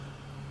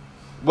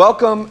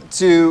Welcome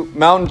to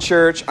Mountain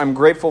Church. I'm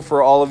grateful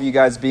for all of you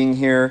guys being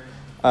here.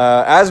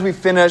 As we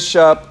finish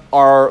up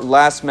our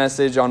last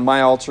message on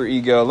my alter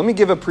ego, let me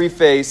give a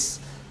preface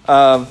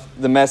of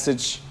the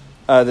message,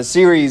 the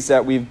series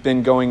that we've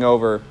been going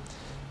over.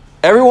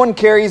 Everyone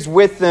carries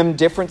with them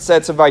different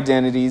sets of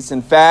identities.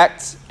 In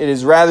fact, it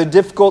is rather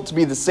difficult to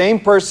be the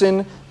same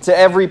person to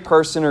every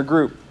person or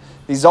group.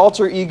 These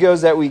alter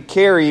egos that we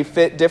carry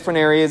fit different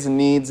areas and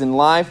needs in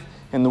life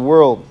and the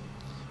world.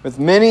 With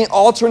many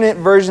alternate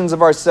versions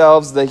of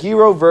ourselves, the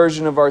hero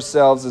version of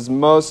ourselves is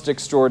most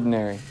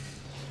extraordinary.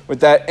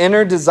 With that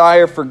inner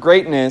desire for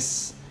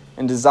greatness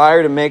and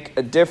desire to make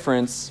a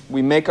difference,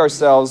 we make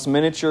ourselves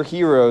miniature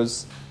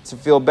heroes to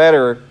feel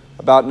better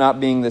about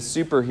not being the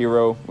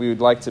superhero we would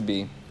like to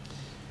be.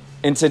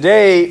 And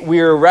today,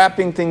 we are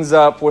wrapping things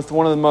up with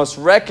one of the most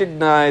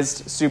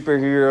recognized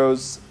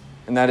superheroes,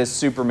 and that is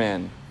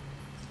Superman.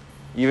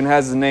 He even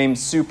has the name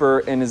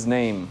super in his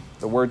name.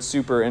 The word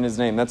super in his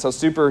name. That's how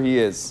super he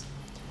is.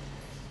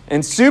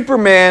 And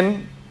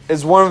Superman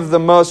is one of the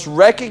most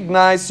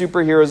recognized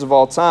superheroes of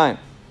all time.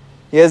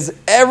 He has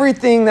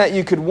everything that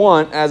you could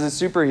want as a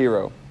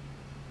superhero.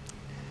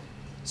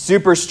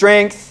 Super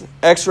strength,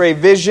 X-ray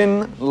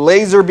vision,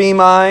 laser beam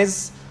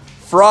eyes,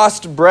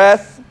 frost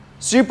breath,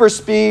 super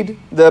speed,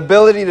 the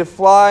ability to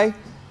fly,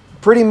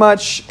 pretty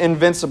much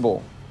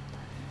invincible.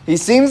 He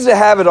seems to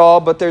have it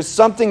all, but there's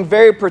something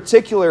very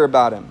particular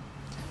about him.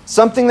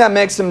 Something that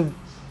makes him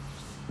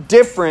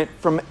different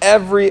from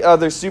every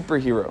other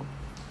superhero.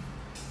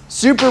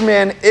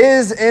 Superman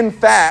is, in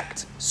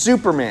fact,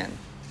 Superman.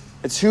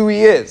 It's who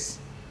he is.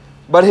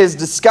 But his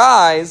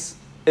disguise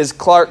is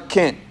Clark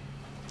Kent.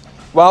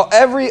 While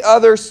every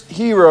other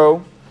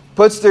hero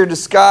puts their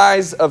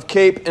disguise of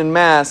cape and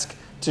mask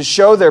to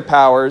show their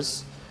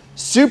powers,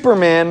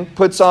 Superman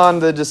puts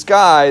on the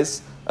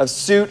disguise of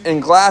suit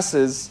and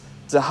glasses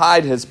to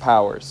hide his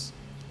powers.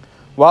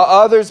 While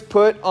others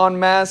put on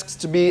masks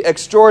to be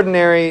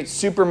extraordinary,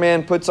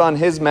 Superman puts on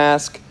his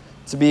mask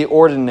to be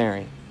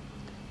ordinary.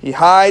 He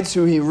hides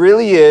who he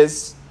really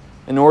is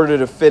in order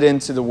to fit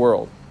into the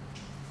world.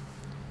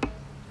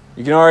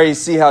 You can already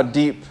see how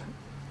deep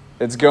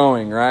it's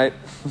going, right?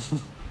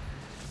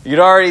 You can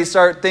already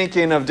start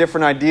thinking of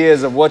different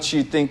ideas of what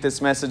you think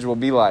this message will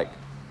be like.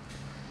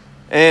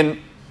 And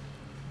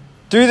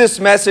through this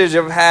message,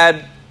 I've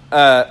had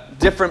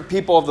different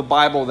people of the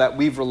Bible that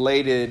we've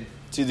related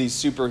to these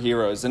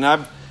superheroes. And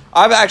I've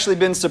actually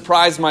been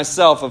surprised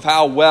myself of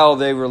how well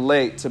they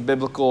relate to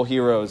biblical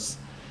heroes.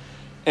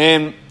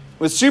 And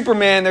with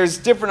Superman, there's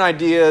different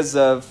ideas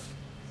of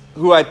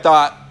who I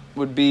thought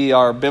would be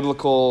our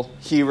biblical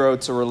hero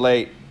to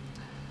relate.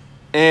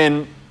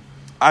 And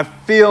I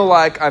feel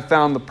like I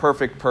found the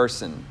perfect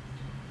person.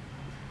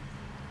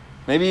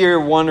 Maybe you're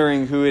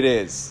wondering who it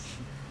is.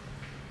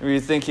 Maybe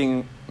you're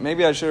thinking,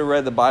 maybe I should have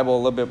read the Bible a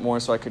little bit more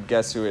so I could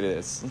guess who it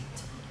is.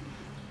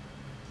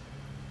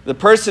 The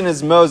person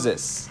is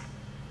Moses.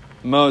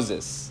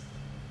 Moses.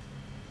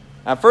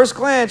 At first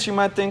glance, you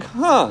might think,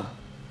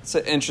 it's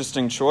an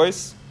interesting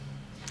choice.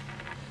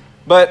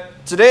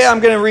 But today I'm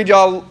going to read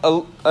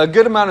y'all a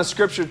good amount of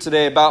scripture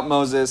today about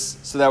Moses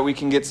so that we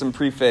can get some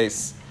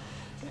preface.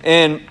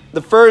 And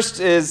the first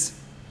is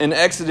in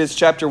Exodus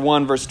chapter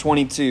 1, verse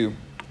 22.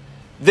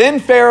 Then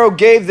Pharaoh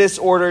gave this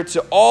order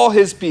to all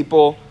his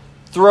people,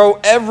 throw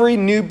every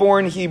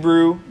newborn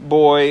Hebrew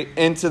boy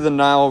into the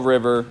Nile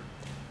River,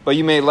 but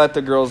you may let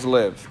the girls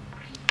live.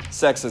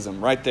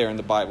 Sexism, right there in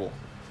the Bible.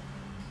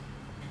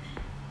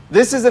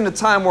 This is in a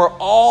time where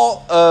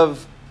all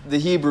of the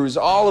Hebrews,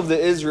 all of the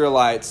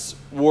Israelites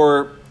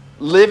were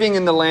living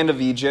in the land of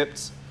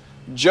Egypt.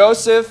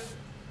 Joseph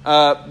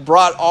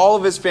brought all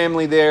of his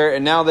family there,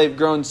 and now they've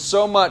grown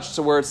so much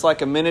to where it's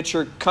like a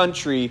miniature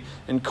country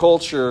and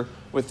culture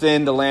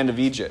within the land of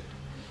Egypt.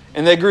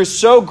 And they grew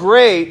so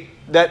great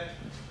that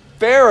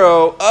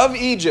Pharaoh of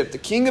Egypt, the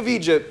king of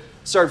Egypt,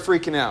 started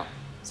freaking out.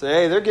 Say,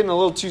 hey, they're getting a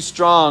little too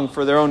strong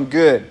for their own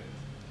good.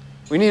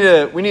 We need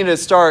to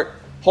start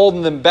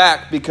holding them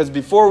back because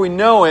before we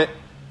know it,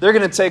 they're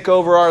going to take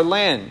over our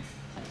land.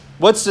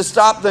 What's to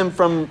stop them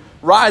from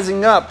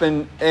rising up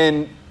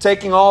and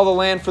taking all the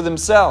land for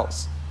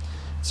themselves?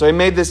 So he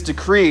made this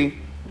decree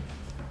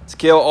to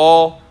kill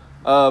all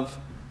of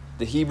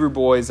the Hebrew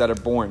boys that are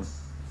born.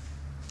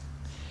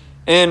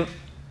 And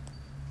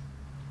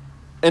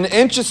an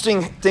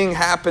interesting thing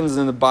happens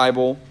in the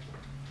Bible.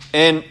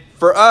 And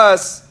for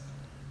us,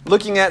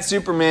 looking at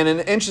Superman,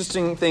 an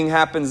interesting thing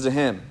happens to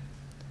him.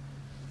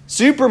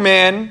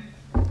 Superman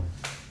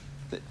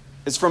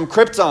is from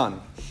Krypton.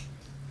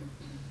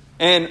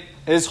 And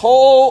his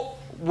whole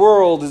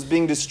world is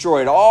being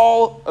destroyed.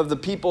 All of the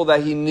people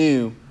that he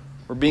knew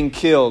were being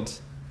killed.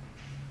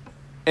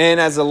 And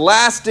as a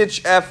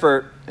last-ditch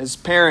effort, his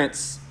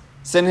parents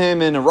sent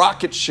him in a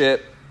rocket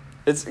ship.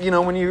 It's,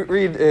 when you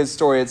read his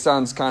story, it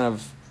sounds kind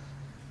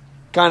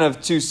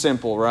of too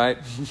simple, right?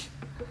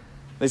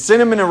 They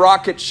sent him in a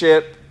rocket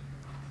ship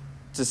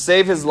to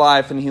save his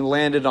life, and he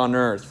landed on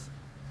Earth.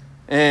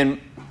 And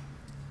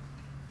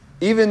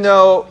even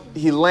though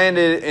he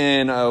landed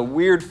in a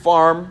weird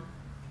farm,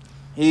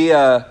 he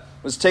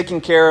was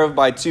taken care of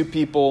by two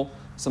people,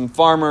 some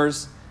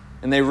farmers,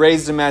 and they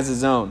raised him as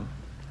his own.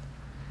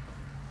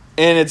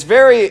 And it's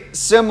very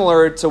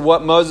similar to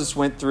what Moses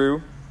went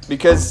through,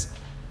 because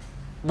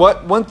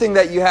one thing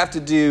that you have to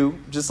do,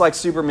 just like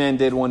Superman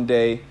did one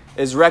day,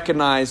 is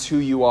recognize who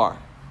you are.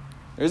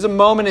 There's a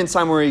moment in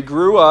time where he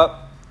grew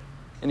up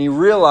and he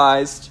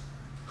realized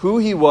who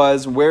he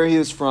was, where he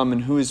was from,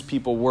 and who his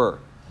people were.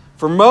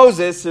 For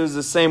Moses, it was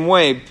the same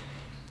way.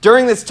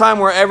 During this time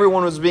where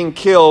everyone was being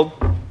killed,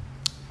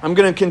 I'm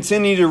going to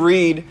continue to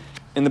read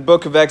in the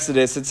book of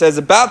Exodus. It says,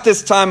 "About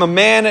this time, a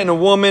man and a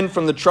woman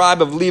from the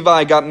tribe of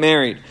Levi got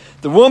married.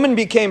 The woman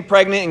became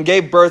pregnant and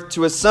gave birth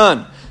to a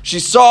son. She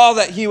saw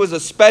that he was a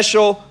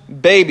special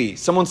baby."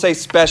 Someone say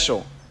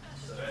special.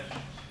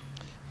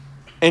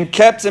 "And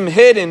kept him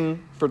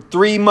hidden for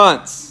 3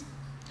 months.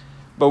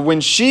 But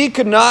when she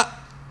could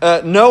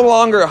no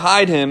longer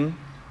hide him,"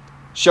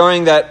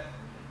 showing that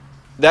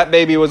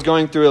baby was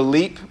going through a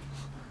leap.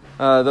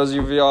 Those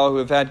of y'all who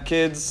have had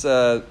kids,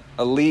 a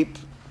leap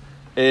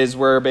is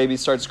where a baby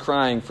starts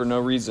crying for no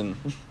reason.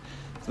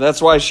 So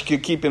that's why she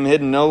could keep him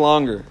hidden no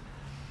longer.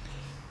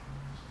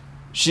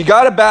 "She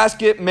got a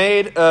basket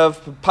made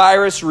of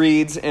papyrus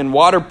reeds and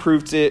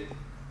waterproofed it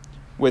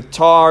with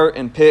tar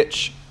and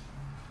pitch.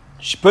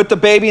 She put the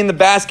baby in the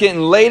basket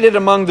and laid it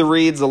among the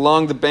reeds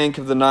along the bank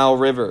of the Nile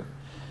River.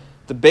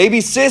 The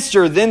baby's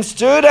sister then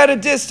stood at a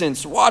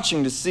distance,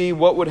 watching to see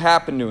what would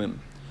happen to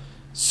him.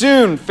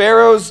 Soon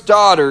Pharaoh's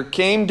daughter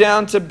came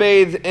down to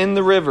bathe in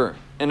the river,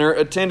 and her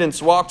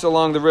attendants walked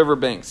along the river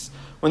banks.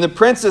 When the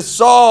princess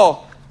saw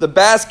the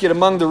basket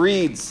among the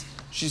reeds,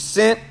 she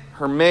sent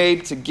her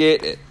maid to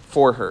get it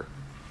for her.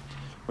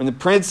 When the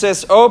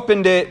princess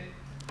opened it,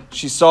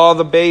 she saw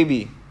the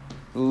baby.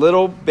 The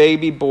little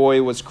baby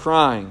boy was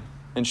crying,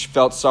 and she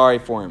felt sorry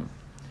for him.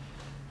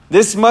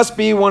 'This must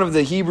be one of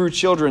the Hebrew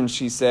children,'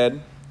 she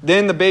said.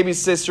 Then the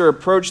baby's sister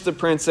approached the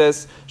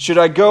princess. 'Should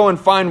I go and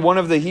find one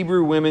of the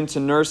Hebrew women to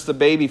nurse the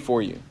baby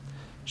for you?'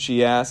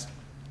 she asked.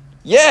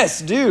 'Yes,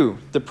 do,'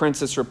 the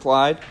princess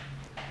replied.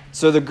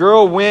 So the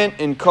girl went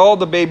and called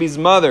the baby's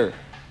mother.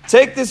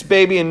 'Take this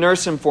baby and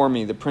nurse him for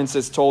me,' the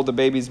princess told the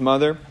baby's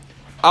mother.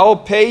 'I will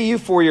pay you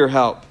for your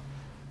help.'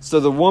 So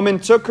the woman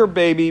took her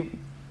baby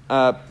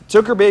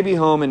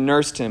home and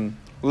nursed him.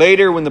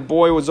 Later, when the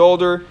boy was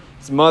older,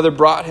 his mother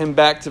brought him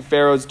back to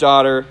Pharaoh's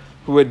daughter,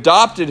 who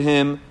adopted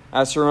him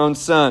as her own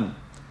son.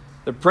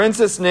 The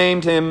princess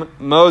named him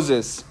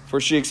Moses, for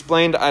she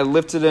explained, 'I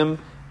lifted him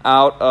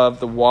out of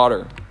the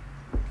water.'"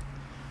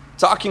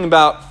 Talking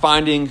about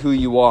finding who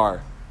you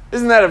are.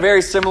 Isn't that a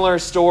very similar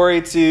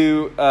story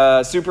to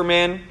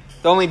Superman?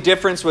 The only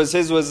difference was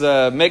his was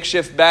a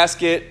makeshift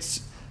basket.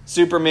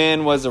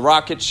 Superman was a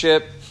rocket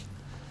ship.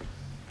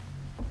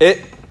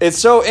 It's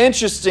so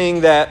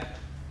interesting that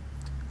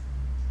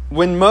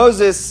when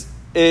Moses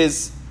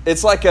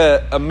it's like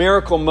a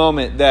miracle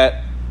moment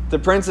that the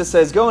princess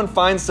says, "Go and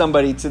find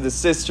somebody," to the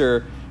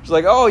sister. She's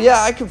like, "Oh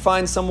yeah, I can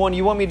find someone.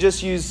 You want me to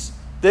just use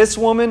this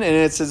woman?" And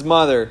it's his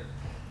mother.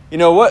 You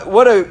know,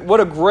 what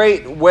a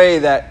great way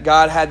that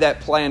God had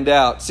that planned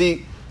out.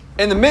 See,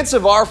 in the midst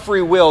of our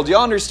free will, do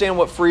y'all understand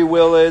what free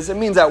will is? It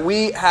means that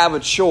we have a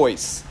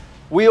choice.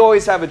 We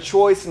always have a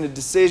choice and a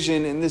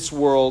decision in this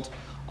world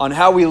on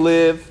how we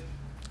live,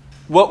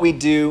 what we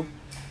do.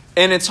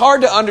 And it's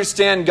hard to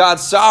understand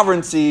God's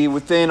sovereignty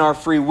within our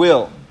free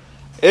will.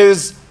 It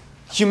was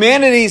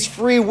humanity's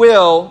free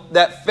will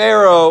that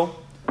Pharaoh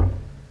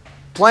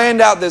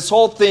planned out this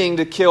whole thing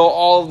to kill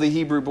all of the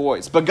Hebrew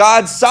boys. But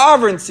God's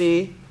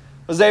sovereignty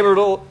was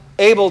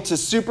able to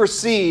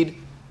supersede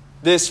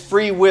this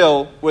free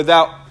will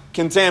without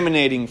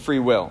contaminating free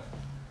will.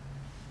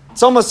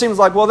 It almost seems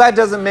like, well, that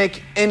doesn't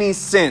make any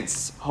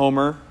sense,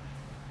 Homer.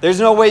 There's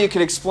no way you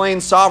could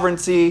explain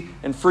sovereignty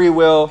and free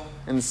will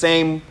at the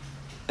same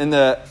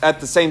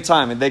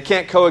time, and they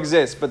can't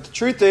coexist. But the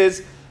truth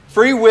is,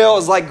 free will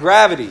is like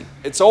gravity.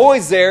 It's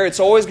always there.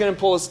 It's always going to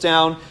pull us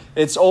down.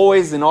 It's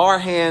always in our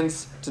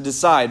hands to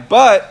decide.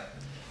 But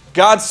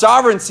God's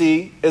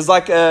sovereignty is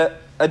like a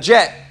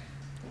jet.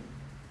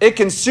 It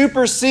can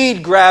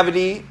supersede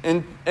gravity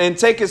and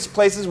take us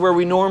places where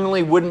we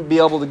normally wouldn't be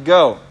able to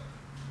go.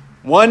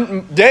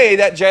 One day,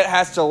 that jet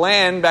has to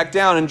land back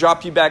down and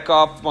drop you back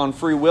off on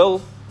free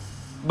will.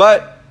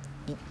 But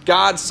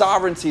God's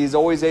sovereignty is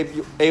always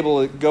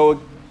able to go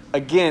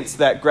against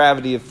that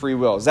gravity of free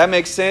will. Does that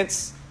make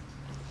sense?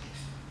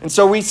 And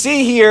so we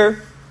see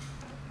here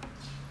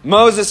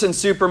Moses and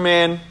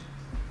Superman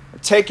are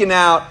taken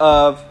out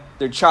of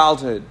their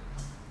childhood.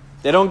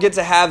 They don't get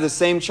to have the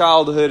same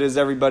childhood as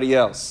everybody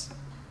else.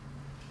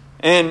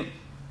 And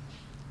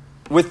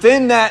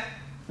within that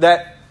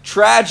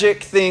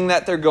tragic thing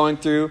that they're going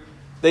through,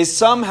 they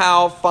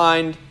somehow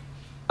find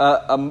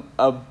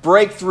a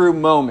breakthrough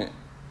moment.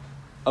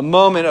 A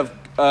moment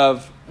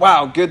of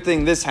wow, good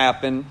thing this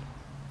happened.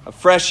 A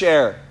fresh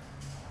air.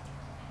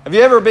 Have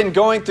you ever been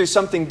going through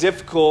something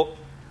difficult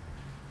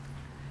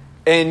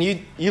and you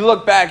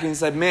look back and you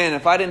said, man,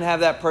 if I didn't have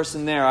that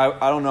person there,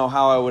 I don't know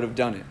how I would have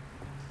done it.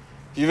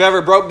 If you've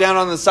ever broke down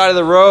on the side of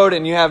the road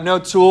and you have no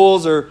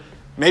tools, or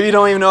Maybe you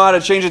don't even know how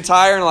to change a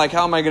tire and like,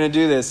 how am I going to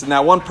do this? And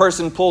that one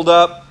person pulled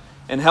up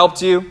and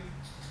helped you.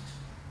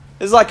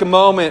 This is like a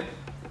moment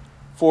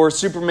for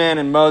Superman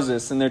and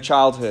Moses in their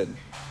childhood.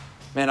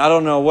 Man, I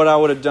don't know what I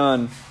would have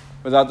done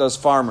without those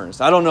farmers.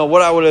 I don't know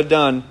what I would have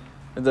done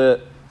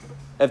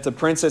if the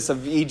princess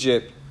of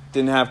Egypt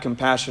didn't have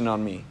compassion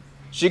on me.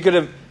 She could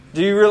have,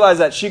 do you realize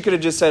that she could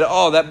have just said,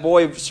 oh, that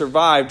boy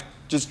survived,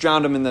 just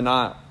drowned him in the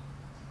Nile.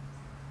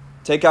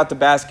 Take out the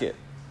basket.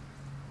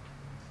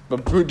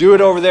 But do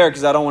it over there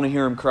because I don't want to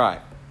hear him cry.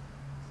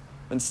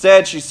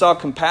 Instead, she saw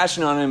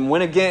compassion on him,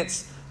 went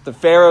against the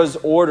Pharaoh's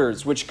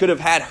orders, which could have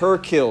had her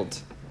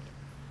killed.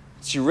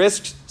 She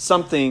risked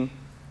something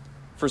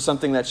for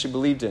something that she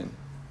believed in.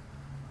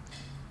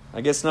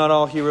 I guess not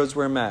all heroes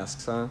wear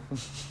masks, huh?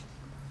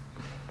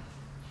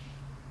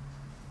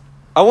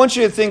 I want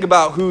you to think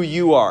about who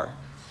you are.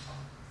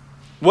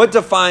 What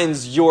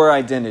defines your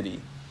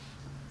identity?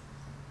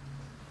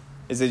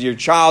 Is it your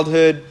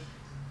childhood?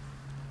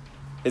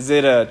 Is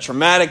it a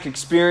traumatic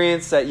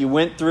experience that you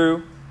went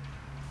through?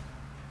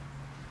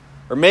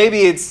 Or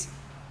maybe it's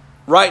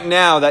right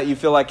now that you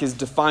feel like is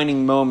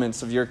defining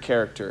moments of your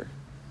character.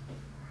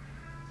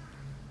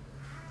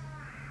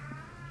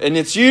 And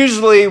it's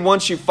usually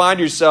once you find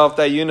yourself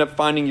that you end up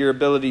finding your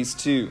abilities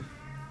too.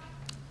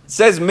 It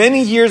says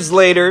many years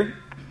later,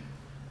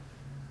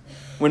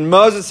 when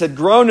Moses had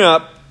grown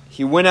up,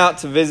 he went out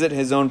to visit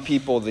his own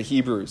people, the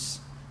Hebrews.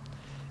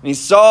 And he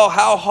saw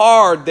how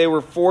hard they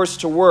were forced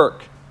to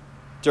work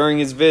during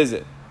his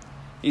visit.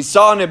 He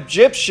saw an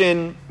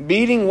Egyptian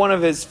beating one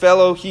of his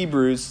fellow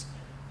Hebrews,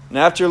 and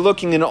after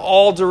looking in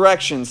all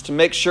directions to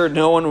make sure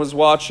no one was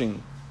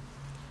watching,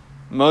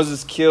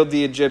 Moses killed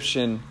the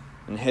Egyptian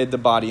and hid the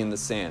body in the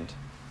sand.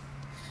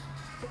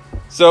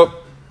 So,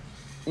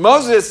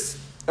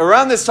 Moses,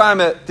 around this time,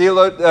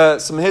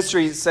 some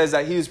history says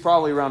that he was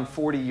probably around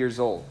 40 years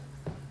old.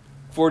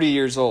 40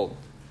 years old.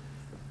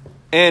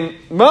 And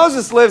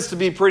Moses lives to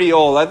be pretty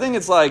old. I think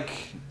it's like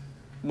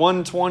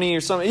 120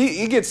 or something.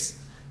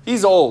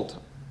 He's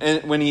old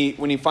and when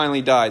he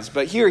finally dies.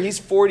 But here he's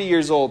 40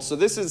 years old. So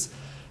this is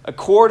a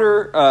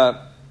third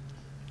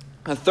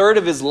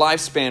of his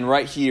lifespan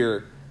right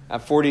here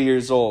at 40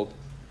 years old.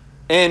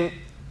 And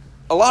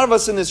a lot of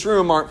us in this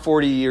room aren't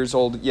 40 years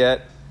old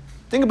yet.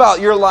 Think about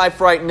your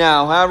life right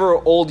now, however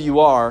old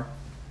you are.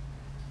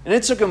 And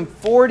it took him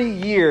 40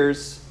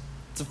 years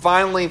to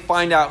finally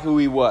find out who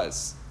he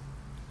was.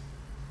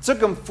 It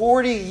took him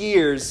 40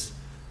 years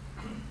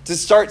to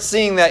start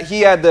seeing that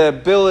he had the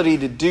ability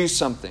to do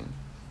something.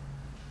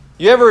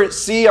 You ever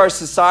see our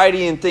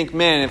society and think,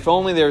 man, if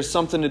only there was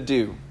something to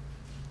do?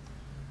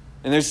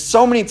 And there's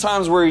so many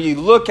times where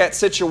you look at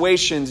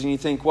situations and you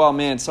think, well,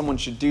 man, someone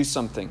should do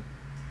something.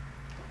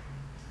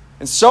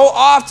 And so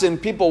often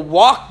people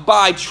walk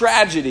by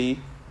tragedy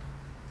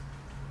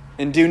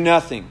and do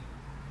nothing.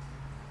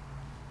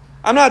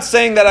 I'm not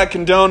saying that I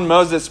condone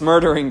Moses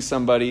murdering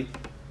somebody.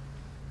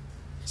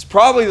 It's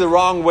probably the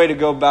wrong way to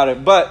go about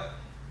it. But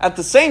at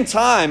the same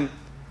time,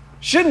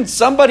 shouldn't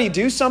somebody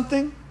do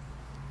something?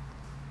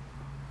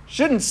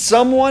 Shouldn't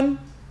someone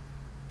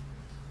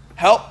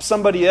help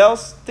somebody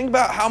else? Think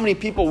about how many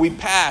people we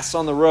pass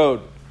on the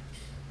road.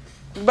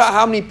 Think about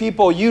how many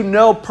people you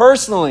know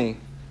personally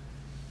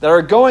that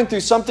are going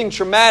through something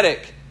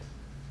traumatic.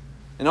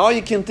 And all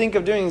you can think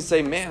of doing is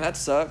say, man, that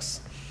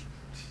sucks.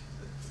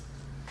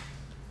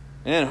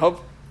 And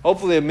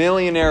hopefully a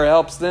millionaire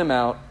helps them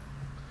out.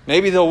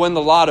 Maybe they'll win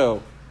the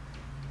lotto.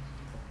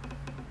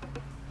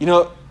 You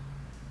know,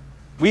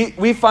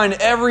 we find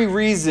every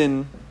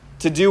reason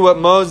to do what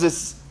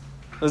Moses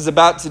was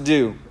about to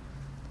do.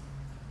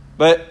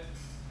 But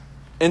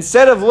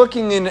instead of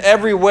looking in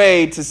every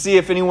way to see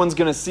if anyone's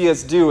going to see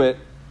us do it,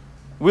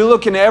 we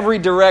look in every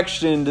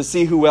direction to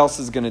see who else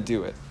is going to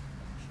do it.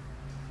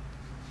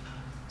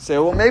 Say,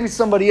 well, maybe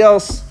somebody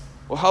else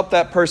will help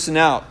that person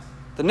out.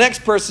 The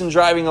next person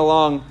driving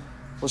along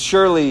will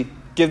surely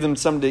give them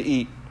something to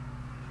eat.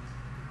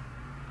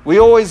 We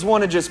always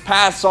want to just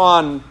pass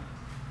on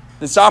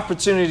this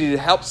opportunity to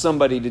help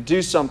somebody, to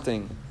do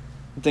something,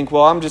 and think,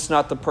 well, I'm just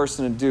not the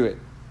person to do it.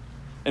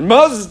 And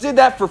Moses did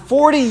that for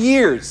 40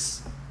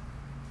 years.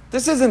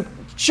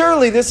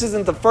 Surely this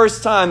isn't the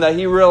first time that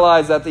he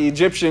realized that the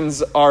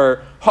Egyptians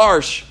are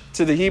harsh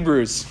to the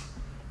Hebrews.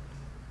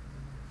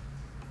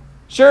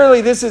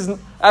 Surely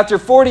after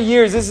 40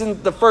 years, this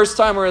isn't the first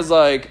time where it's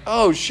like,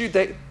 oh shoot,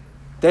 they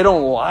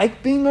don't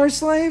like being our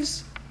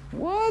slaves?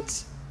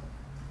 What?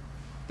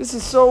 This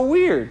is so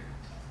weird.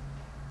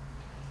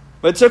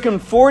 But it took him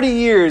 40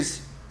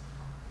 years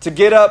to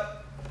get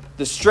up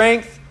the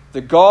strength,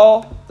 the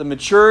gall, the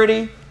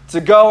maturity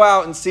to go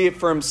out and see it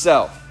for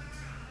himself.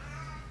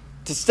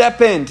 To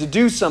step in, to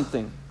do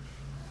something.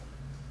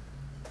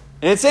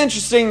 And it's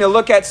interesting to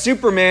look at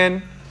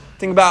Superman,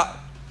 think about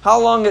how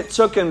long it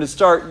took him to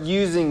start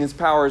using his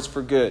powers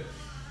for good.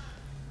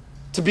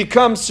 To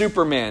become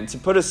Superman, to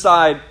put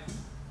aside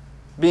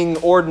being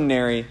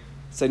ordinary,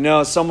 say,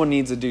 no, someone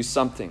needs to do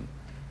something.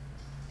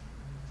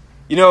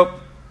 You know,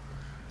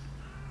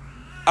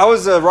 I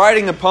was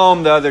writing a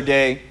poem the other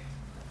day,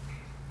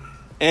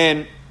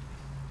 and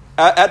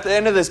at the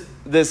end of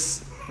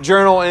this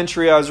journal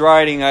entry I was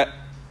writing,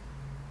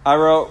 I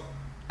wrote,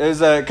 it was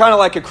kind of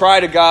like a cry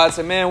to God. I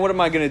said, man, what am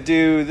I going to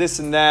do? This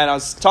and that. I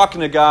was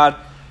talking to God.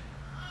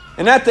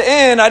 And at the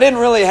end, I didn't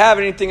really have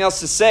anything else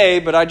to say,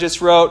 but I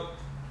just wrote,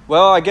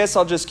 well, I guess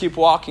I'll just keep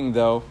walking,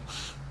 though.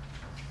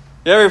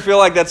 You ever feel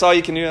like that's all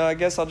you can do? I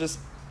guess I'll just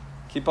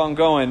keep on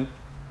going.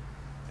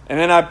 And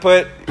then I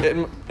put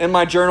in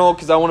my journal,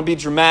 because I want to be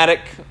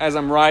dramatic as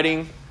I'm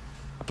writing,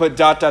 I put ...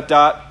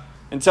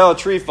 until a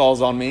tree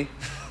falls on me.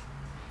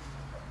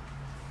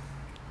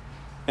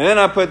 And then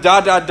I put ...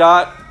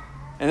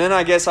 and then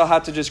I guess I'll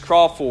have to just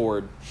crawl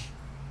forward.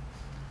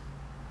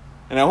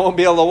 And I won't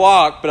be able to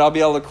walk, but I'll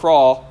be able to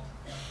crawl.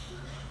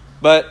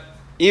 But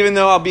even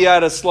though I'll be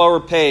at a slower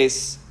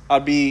pace, I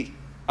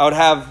would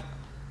have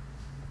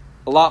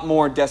a lot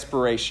more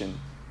desperation.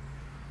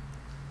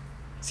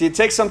 See, it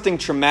takes something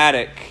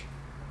traumatic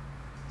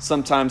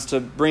sometimes to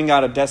bring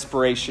out a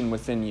desperation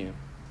within you.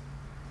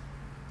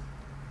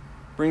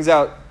 Brings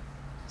out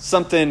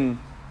something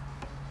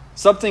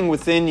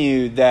within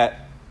you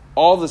that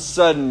all of a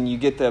sudden you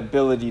get the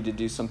ability to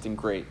do something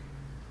great.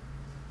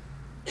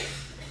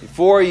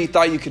 Before you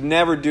thought you could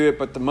never do it,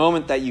 but the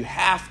moment that you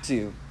have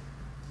to,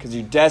 because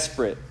you're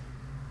desperate,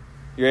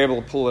 you're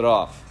able to pull it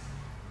off.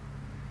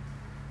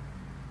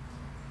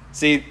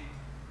 See,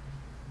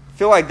 I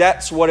feel like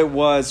that's what it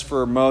was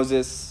for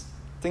Moses.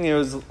 I think it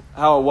was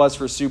how it was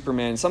for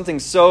Superman. Something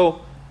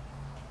so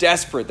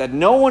desperate that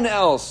no one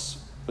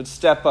else would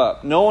step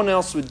up. No one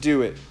else would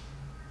do it.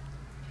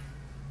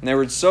 And they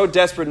were so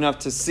desperate enough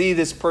to see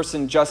this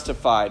person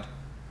justified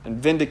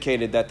and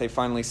vindicated that they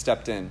finally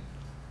stepped in.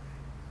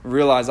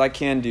 Realize I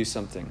can do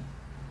something.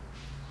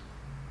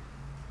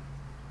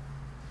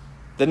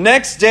 The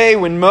next day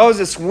when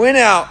Moses went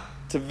out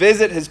to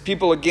visit his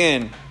people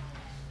again,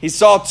 he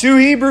saw 2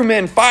 Hebrew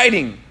men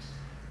fighting.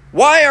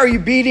 "Why are you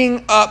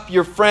beating up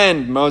your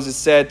friend?" Moses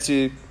said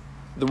to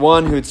the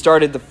one who had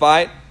started the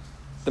fight.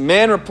 The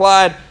man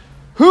replied,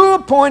 "Who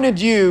appointed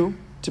you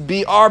to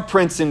be our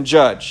prince and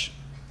judge?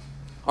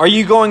 Are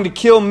you going to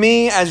kill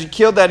me as you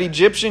killed that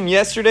Egyptian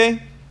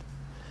yesterday?"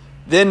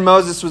 Then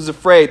Moses was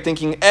afraid,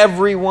 thinking,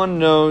 "Everyone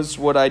knows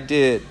what I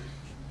did."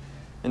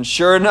 And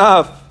sure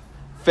enough,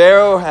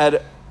 Pharaoh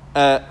had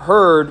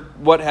heard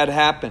what had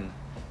happened,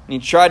 and he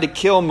tried to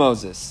kill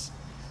Moses.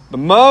 But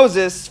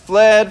Moses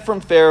fled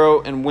from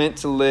Pharaoh and went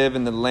to live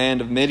in the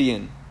land of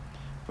Midian.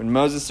 When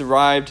Moses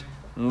arrived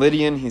in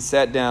Midian, he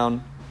sat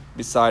down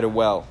beside a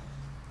well.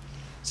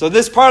 So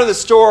this part of the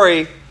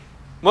story,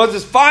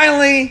 Moses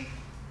finally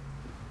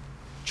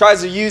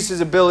tries to use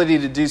his ability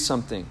to do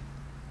something.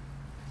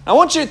 I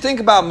want you to think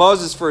about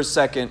Moses for a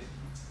second.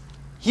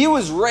 He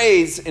was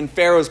raised in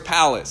Pharaoh's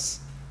palace.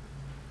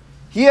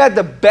 He had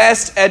the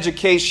best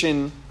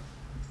education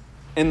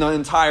in the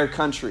entire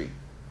country.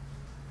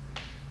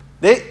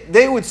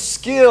 They would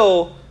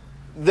skill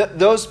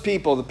those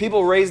people, the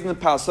people raised in the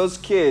palace, those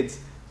kids,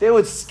 they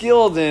would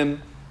skill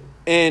them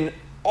in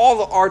all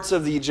the arts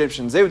of the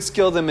Egyptians. They would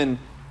skill them in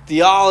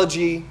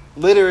theology,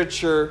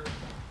 literature.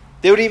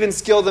 They would even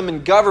skill them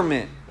in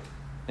government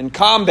and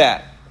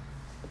combat.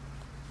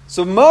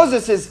 So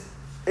Moses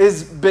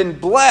has been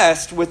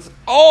blessed with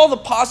all the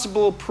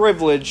possible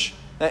privilege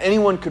that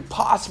anyone could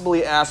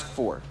possibly ask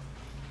for.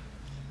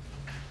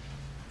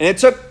 And it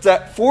took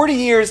that 40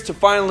 years to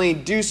finally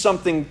do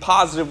something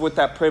positive with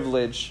that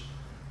privilege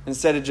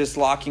instead of just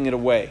locking it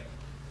away.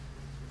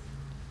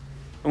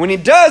 And when he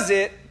does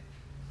it,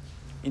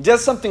 he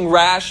does something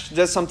rash, he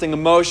does something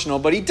emotional,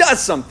 but he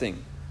does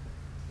something.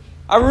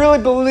 I really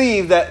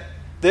believe that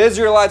the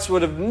Israelites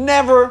would have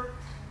never,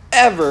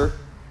 ever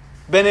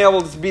been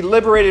able to be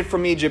liberated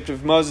from Egypt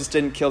if Moses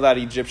didn't kill that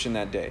Egyptian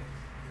that day.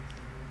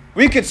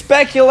 We could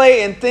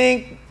speculate and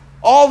think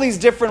all these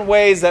different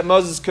ways that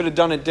Moses could have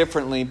done it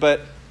differently, but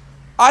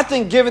I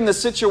think given the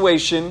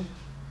situation,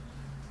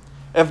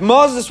 if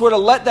Moses would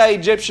have let that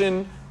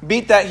Egyptian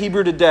beat that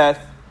Hebrew to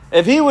death,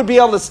 if he would be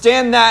able to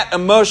stand that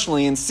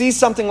emotionally and see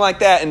something like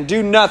that and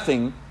do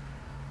nothing,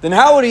 then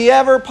how would he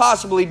ever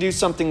possibly do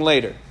something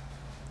later?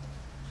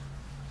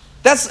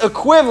 That's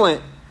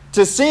equivalent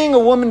to seeing a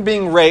woman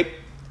being raped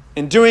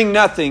and doing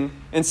nothing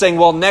and saying,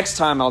 well, next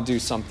time I'll do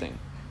something.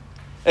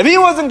 If he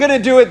wasn't going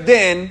to do it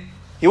then,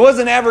 he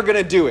wasn't ever going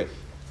to do it.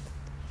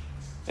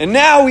 And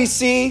now we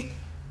see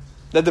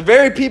that the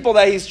very people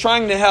that he's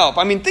trying to help.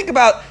 I mean, think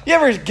about, you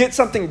ever get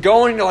something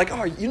going, you're like,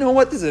 oh, you know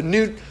what? This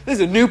is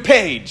a new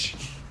page.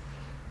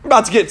 I'm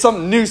about to get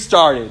something new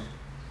started.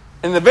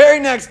 And the very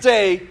next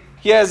day,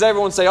 he has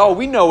everyone say, oh,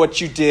 we know what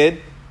you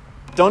did.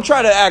 Don't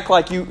try to act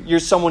like you're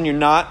someone you're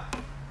not.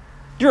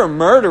 You're a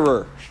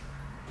murderer.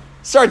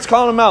 Starts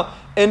calling him out.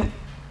 And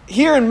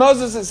here in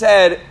Moses'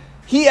 head,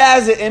 he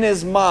has it in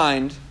his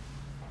mind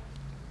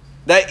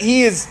that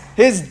his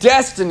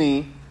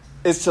destiny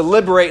is to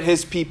liberate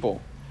his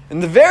people.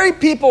 And the very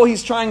people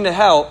he's trying to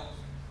help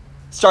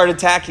start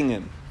attacking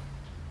him.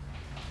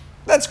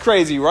 That's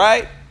crazy,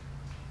 right?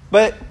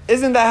 But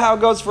isn't that how it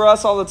goes for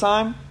us all the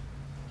time?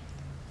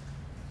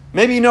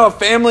 Maybe you know a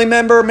family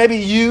member, maybe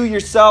you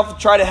yourself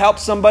try to help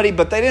somebody,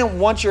 but they didn't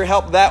want your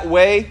help that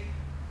way.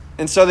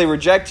 And so they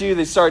reject you.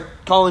 They start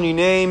calling you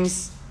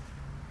names,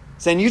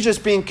 saying you're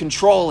just being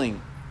controlling.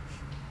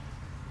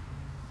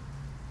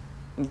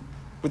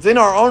 Within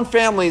our own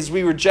families,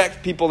 we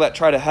reject people that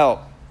try to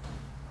help.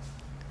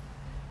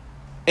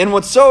 And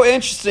what's so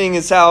interesting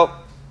is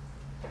how,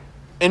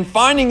 in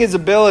finding his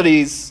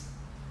abilities,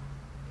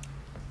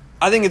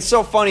 I think it's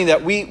so funny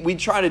that we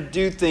try to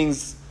do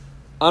things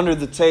under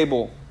the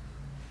table.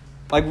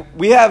 Like,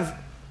 we have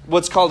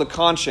what's called a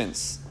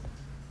conscience.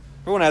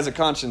 Everyone has a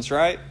conscience,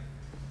 right?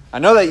 I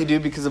know that you do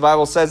because the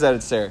Bible says that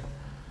it's there.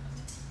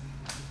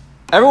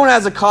 Everyone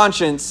has a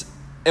conscience,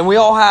 and we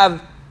all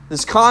have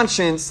this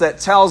conscience that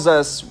tells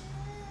us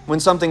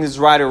when something is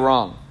right or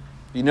wrong.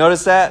 You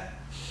notice that?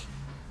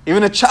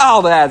 Even a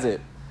child has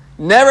it.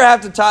 Never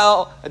have to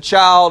tell a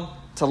child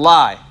to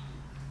lie.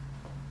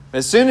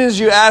 As soon as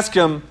you ask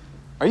them,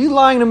 are you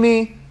lying to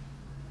me?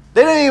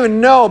 They didn't even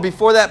know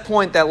before that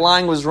point that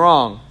lying was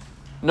wrong.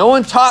 No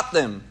one taught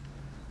them.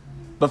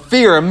 But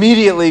fear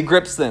immediately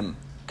grips them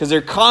because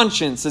their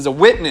conscience is a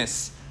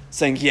witness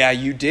saying, yeah,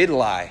 you did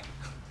lie.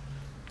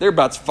 They're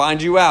about to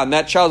find you out. And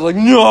that child's like,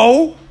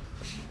 no.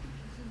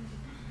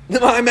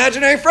 My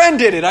imaginary friend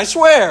did it, I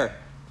swear.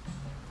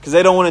 Because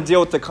they don't want to deal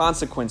with the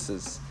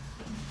consequences.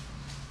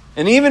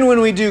 And even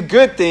when we do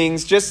good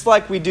things, just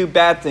like we do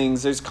bad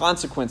things, there's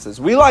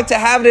consequences. We like to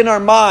have it in our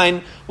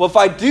mind, well, if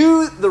I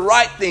do the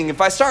right thing,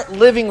 if I start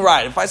living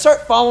right, if I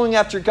start following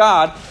after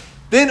God,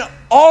 then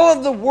all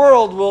of the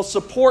world will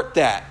support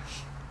that.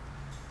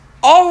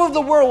 All of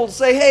the world will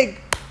say, hey,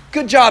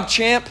 good job,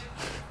 champ.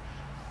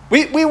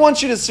 We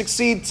want you to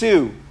succeed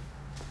too.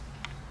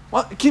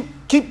 Well,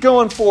 keep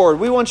going forward.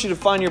 We want you to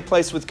find your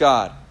place with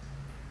God.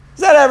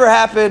 Does that ever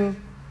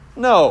happen?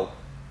 No.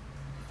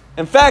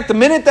 In fact, the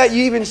minute that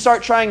you even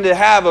start trying to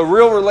have a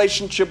real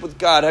relationship with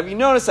God, have you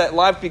noticed that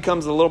life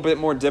becomes a little bit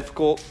more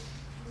difficult?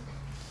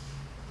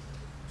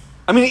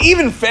 I mean,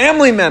 even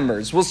family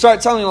members will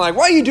start telling you, like,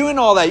 why are you doing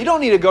all that? You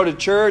don't need to go to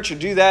church or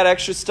do that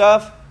extra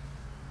stuff.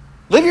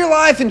 Live your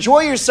life,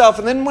 enjoy yourself,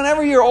 and then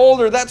whenever you're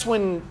older, that's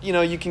when,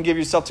 you can give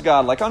yourself to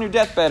God, like on your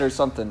deathbed or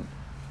something.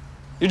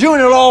 You're doing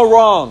it all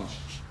wrong.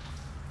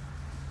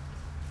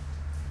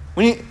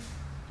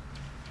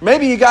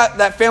 Maybe you got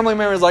that family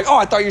member who's like, oh,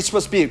 I thought you were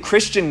supposed to be a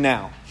Christian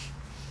now.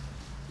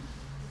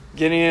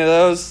 Get any of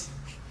those?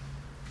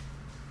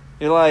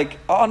 You're like,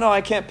 oh, no,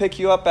 I can't pick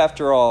you up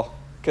after all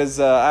because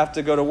I have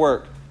to go to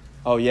work.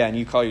 Oh, yeah, and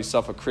you call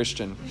yourself a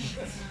Christian.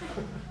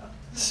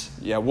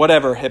 Yeah,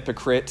 whatever,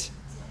 hypocrite.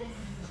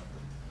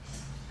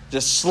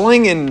 Just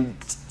slinging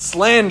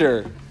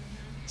slander.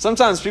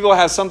 Sometimes people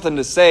have something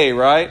to say,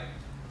 right?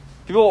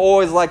 People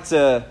always like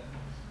to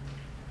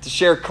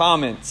share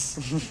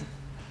comments.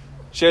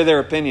 Share their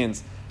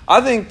opinions.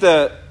 I think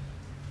the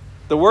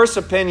worst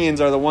opinions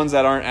are the ones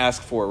that aren't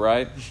asked for,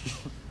 right?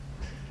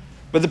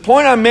 But the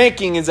point I'm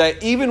making is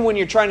that even when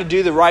you're trying to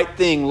do the right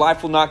thing,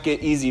 life will not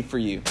get easy for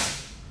you.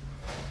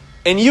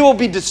 And you will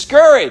be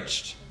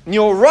discouraged. And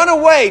you'll run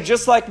away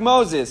just like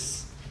Moses.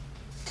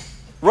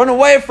 Run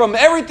away from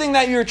everything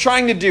that you're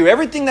trying to do,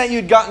 everything that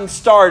you'd gotten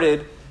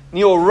started, and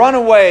you'll run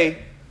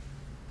away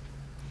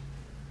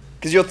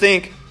because you'll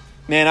think,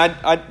 man,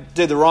 I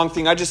did the wrong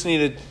thing. I just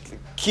need to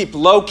keep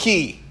low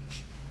key.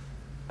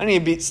 I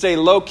need to stay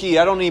low key.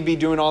 I don't need to be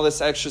doing all this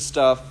extra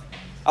stuff.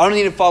 I don't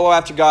need to follow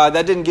after God.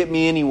 That didn't get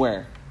me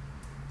anywhere.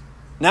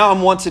 Now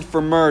I'm wanted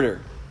for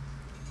murder.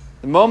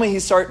 The moment he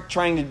started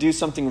trying to do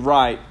something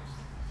right,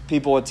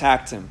 people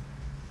attacked him.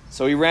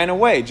 So he ran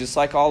away, just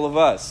like all of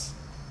us.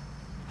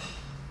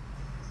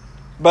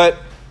 But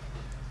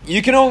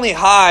you can only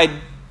hide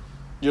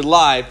your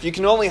life. You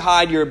can only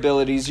hide your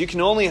abilities. You can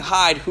only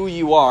hide who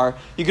you are.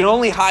 You can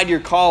only hide your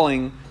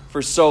calling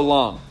for so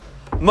long.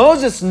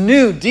 Moses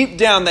knew deep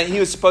down that he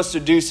was supposed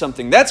to do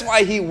something. That's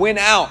why he went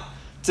out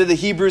to the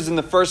Hebrews in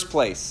the first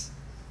place.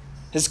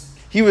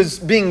 He was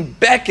being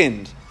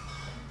beckoned.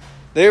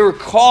 They were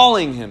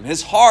calling him.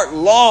 His heart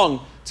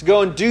longed to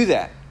go and do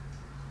that.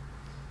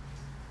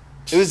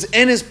 It was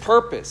in his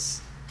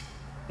purpose.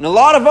 And a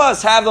lot of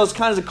us have those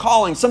kinds of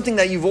callings, something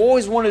that you've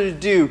always wanted to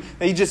do,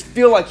 that you just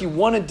feel like you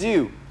want to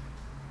do.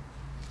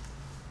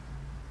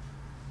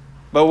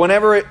 But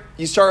whenever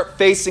you start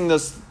facing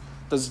those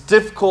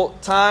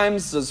difficult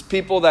times, those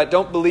people that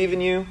don't believe in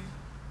you,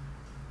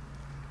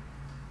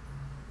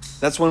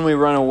 that's when we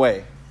run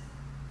away.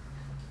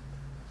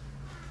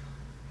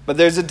 But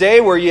there's a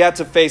day where you have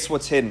to face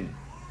what's hidden.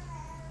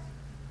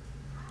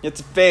 You have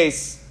to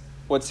face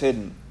what's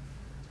hidden.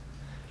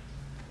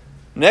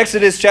 In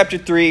Exodus chapter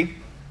 3,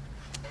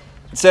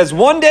 it says,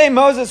 one day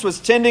Moses was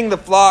tending the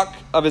flock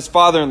of his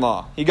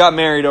father-in-law. He got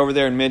married over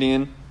there in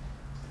Midian.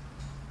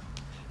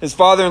 His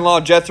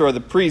father-in-law Jethro,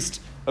 the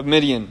priest of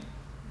Midian.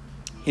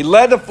 He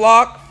led the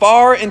flock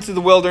far into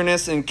the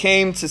wilderness and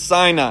came to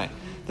Sinai,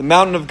 the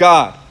mountain of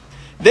God.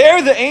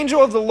 There the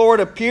angel of the Lord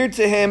appeared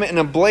to him in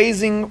a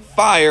blazing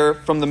fire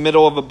from the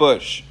middle of a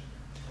bush.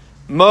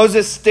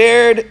 Moses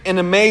stared in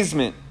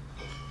amazement.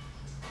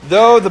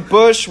 Though the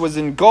bush was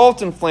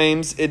engulfed in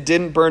flames, it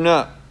didn't burn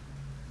up.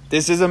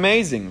 This is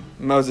amazing,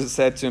 Moses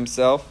said to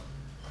himself.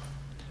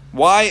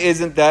 Why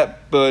isn't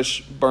that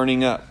bush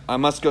burning up? I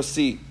must go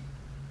see.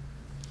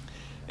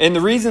 And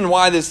the reason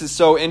why this is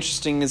so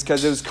interesting is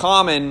because it was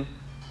common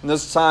in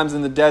those times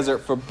in the desert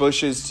for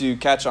bushes to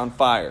catch on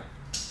fire.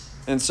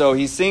 And so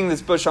he's seeing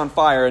this bush on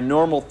fire, a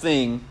normal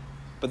thing,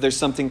 but there's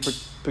something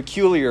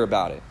peculiar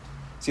about it.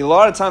 See, a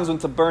lot of times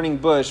with a burning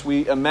bush,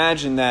 we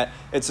imagine that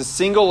it's a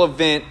single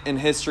event in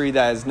history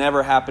that has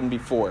never happened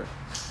before.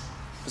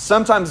 But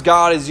sometimes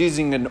God is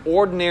using an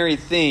ordinary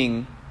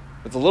thing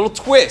with a little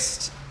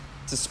twist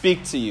to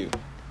speak to you.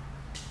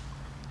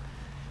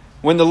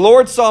 When the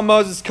Lord saw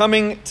Moses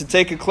coming to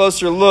take a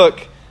closer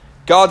look,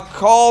 God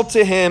called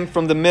to him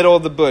from the middle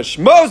of the bush,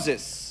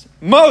 "Moses,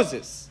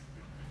 Moses!"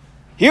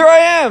 "Here I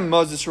am,"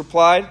 Moses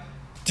replied.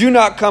 "Do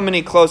not come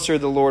any closer,"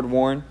 the Lord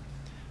warned.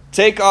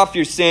 "Take off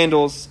your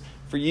sandals,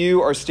 for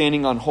you are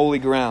standing on holy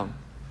ground.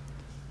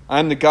 I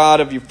am the God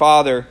of your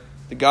father,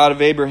 the God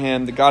of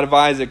Abraham, the God of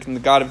Isaac, and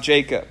the God of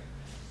Jacob."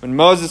 When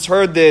Moses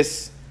heard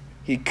this,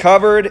 he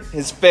covered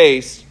his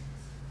face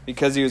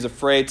because he was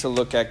afraid to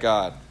look at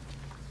God.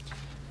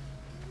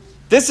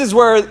 This is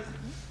where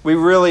we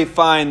really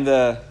find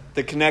the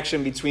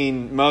connection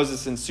between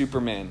Moses and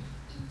Superman.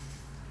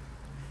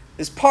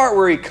 This part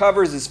where he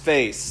covers his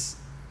face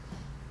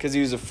because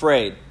he was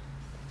afraid.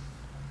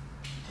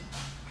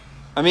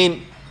 I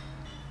mean,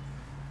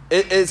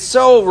 it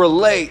so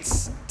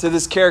relates to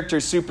this character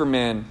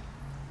Superman.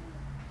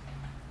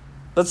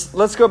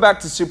 Let's go back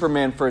to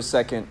Superman for a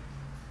second.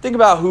 Think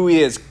about who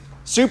he is.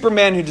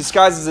 Superman who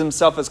disguises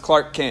himself as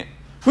Clark Kent.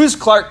 Who's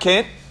Clark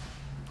Kent?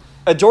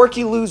 A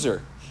dorky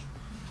loser.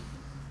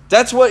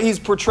 That's what he's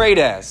portrayed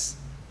as.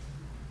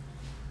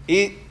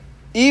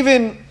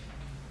 Even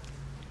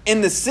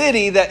in the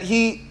city that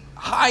he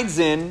hides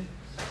in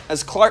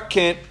as Clark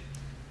Kent,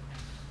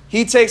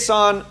 he takes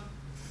on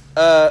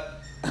a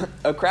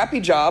crappy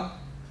job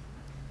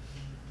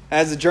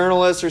as a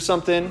journalist or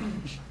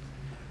something.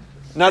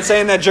 Not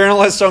saying that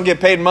journalists don't get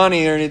paid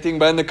money or anything,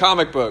 but in the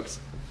comic books.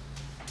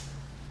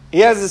 He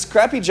has this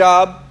crappy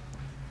job.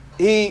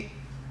 He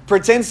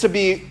pretends to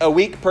be a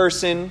weak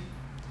person,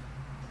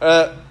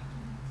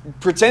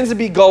 pretends to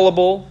be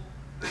gullible.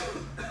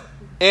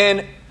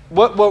 And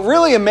what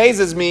really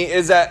amazes me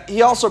is that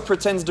he also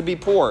pretends to be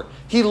poor.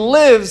 He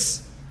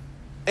lives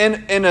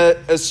in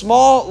a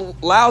small,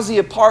 lousy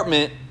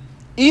apartment,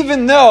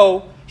 even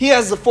though he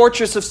has the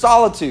fortress of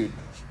solitude.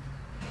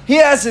 He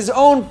has his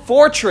own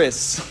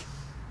fortress.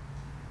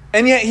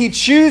 And yet he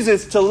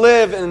chooses to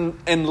live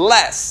in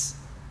less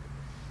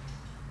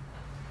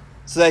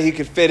so that he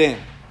could fit in.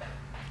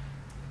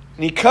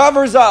 And he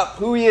covers up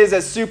who he is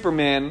as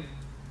Superman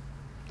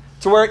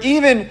to where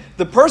even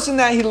the person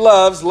that he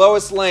loves,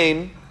 Lois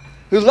Lane,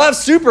 who loves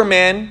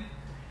Superman,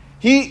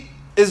 he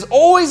is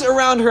always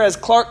around her as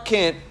Clark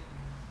Kent,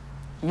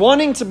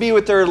 wanting to be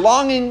with her,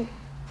 longing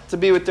to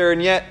be with her,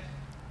 and yet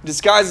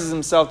disguises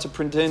himself to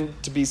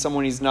pretend to be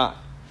someone he's not.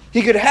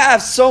 He could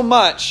have so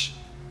much,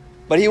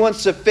 but he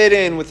wants to fit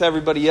in with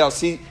everybody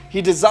else. He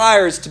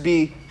desires to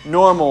be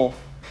normal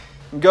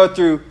and go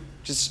through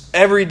just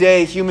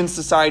everyday human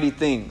society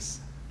things.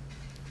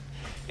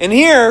 And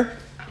here,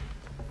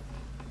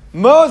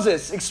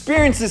 Moses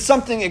experiences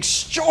something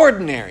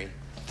extraordinary.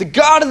 The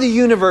God of the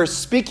universe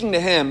speaking to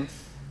him,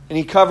 and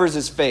he covers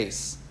his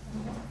face.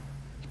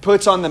 He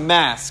puts on the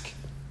mask. He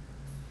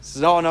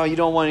says, "Oh no, you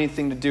don't want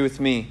anything to do with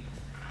me."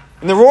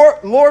 And the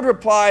Lord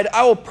replied,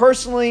 "I will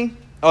personally..."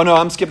 Oh no,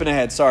 I'm skipping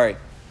ahead. Sorry.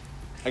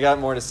 I got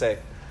more to say.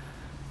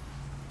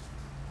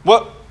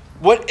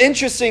 What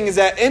interesting is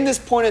that in this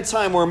point in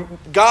time where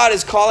God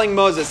is calling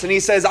Moses, and he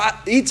says,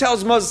 he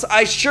tells Moses,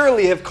 "I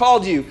surely have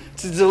called you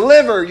to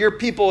deliver your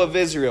people of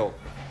Israel."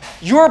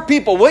 Your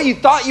people, what you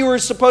thought you were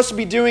supposed to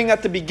be doing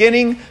at the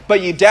beginning,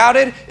 but you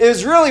doubted,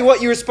 is really what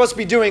you were supposed to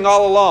be doing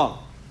all along.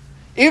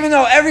 Even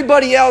though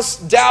everybody else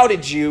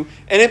doubted you,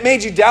 and it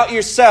made you doubt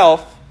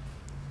yourself,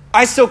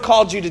 I still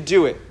called you to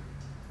do it.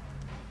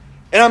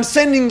 And I'm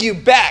sending you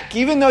back,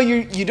 even though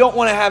you don't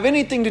want to have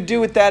anything to do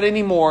with that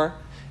anymore.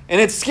 And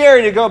it's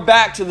scary to go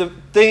back to the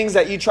things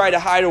that you try to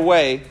hide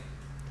away.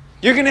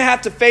 You're going to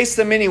have to face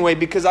them anyway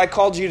because I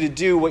called you to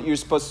do what you're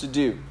supposed to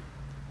do.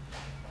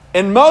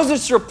 And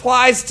Moses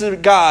replies to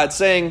God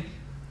saying,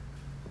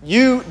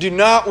 "You do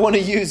not want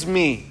to use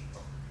me.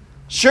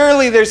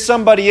 Surely there's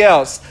somebody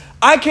else.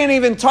 I can't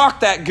even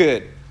talk that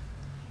good.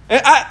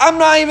 I'm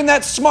not even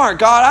that smart,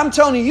 God. I'm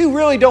telling you, you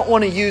really don't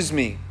want to use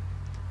me."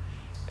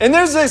 And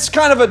there's this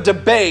kind of a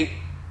debate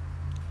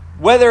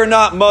whether or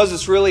not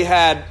Moses really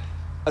had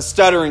a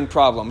stuttering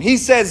problem. He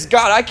says,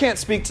 "God, I can't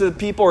speak to the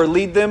people or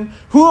lead them.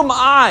 Who am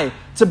I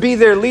to be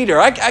their leader?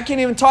 I can't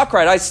even talk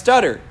right. I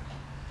stutter."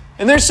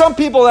 And there's some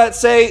people that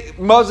say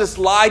Moses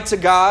lied to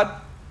God,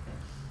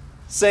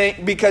 saying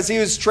because he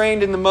was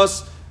trained in the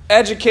most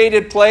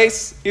educated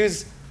place. He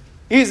was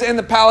in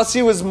the palace.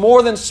 He was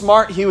more than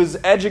smart. He was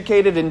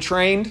educated and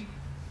trained.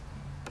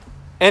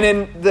 And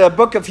in the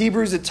book of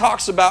Hebrews, it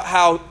talks about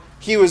how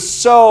he was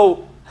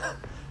so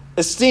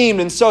esteemed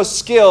and so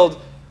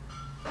skilled.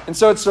 And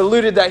so it's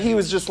alluded that he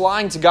was just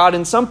lying to God.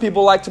 And some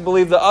people like to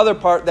believe the other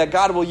part, that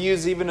God will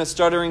use even a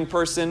stuttering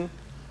person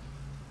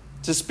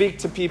to speak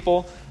to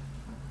people.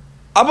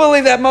 I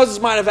believe that Moses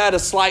might have had a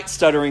slight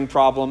stuttering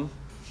problem,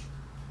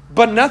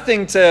 but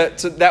nothing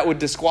that would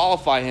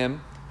disqualify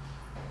him.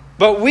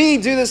 But we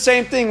do the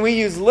same thing. We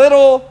use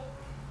little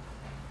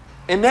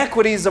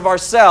inequities of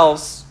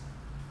ourselves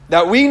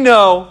that we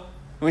know,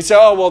 and we say,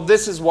 oh, well,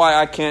 this is why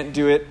I can't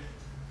do it.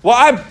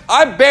 Well,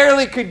 I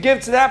barely could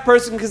give to that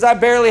person because I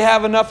barely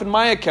have enough in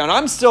my account.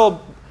 I'm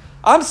still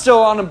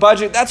on a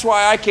budget. That's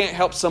why I can't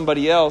help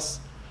somebody else.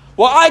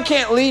 Well, I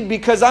can't lead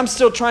because I'm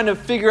still trying to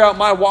figure out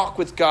my walk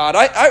with God.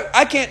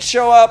 I can't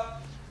show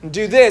up and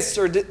do this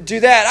or do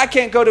that. I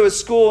can't go to a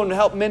school and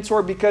help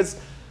mentor because,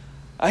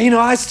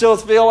 I still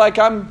feel like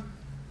I'm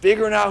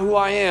figuring out who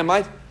I am.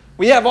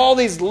 We have all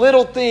these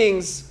little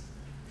things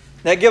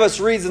that give us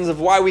reasons of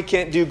why we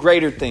can't do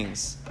greater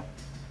things.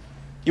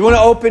 You want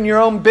to open your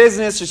own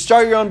business or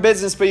start your own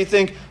business, but you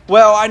think,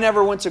 well, I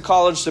never went to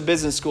college to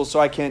business school, so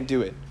I can't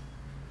do it.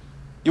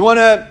 You want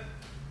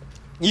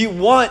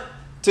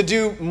to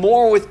do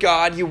more with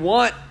God. You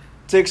want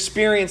to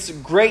experience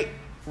great,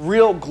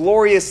 real,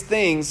 glorious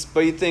things,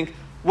 but you think,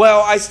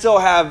 well, I still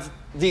have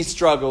these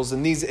struggles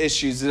and these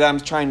issues that I'm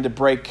trying to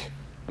break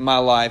in my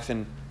life,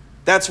 and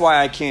that's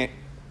why I can't.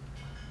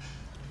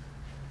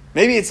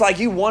 Maybe it's like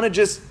you want to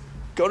just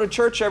go to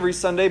church every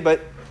Sunday,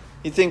 but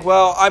you think,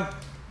 well, I've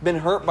been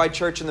hurt by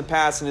church in the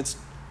past, and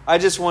I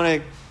just want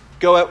to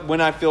go when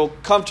I feel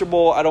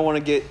comfortable. I don't want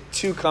to get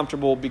too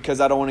comfortable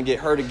because I don't want to get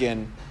hurt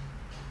again.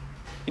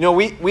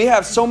 We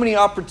have so many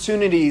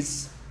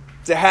opportunities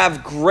to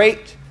have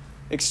great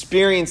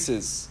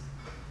experiences,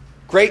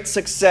 great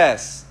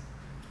success,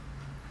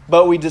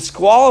 but we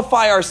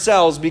disqualify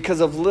ourselves because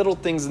of little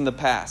things in the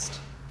past.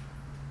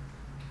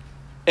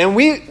 And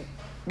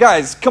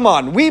guys, come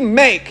on, we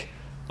make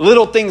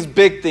little things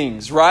big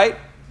things, right?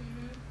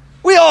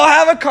 We all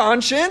have a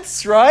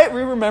conscience, right?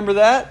 We remember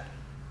that.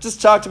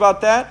 Just talked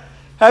about that.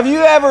 Have you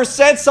ever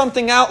said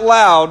something out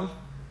loud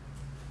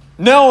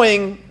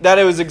knowing that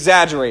it was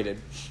exaggerated?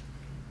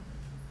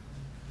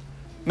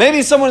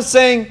 Maybe someone's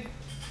saying,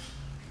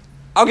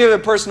 I'll give a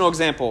personal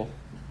example,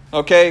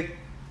 okay?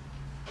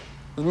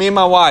 With me and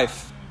my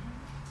wife.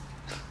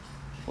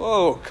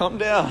 Whoa, calm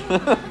down.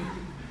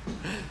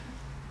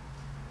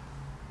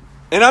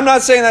 And I'm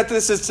not saying that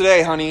this is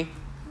today, honey.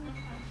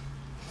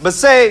 But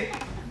say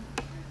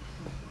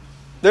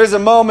there's a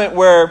moment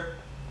where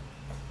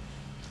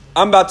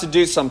I'm about to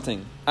do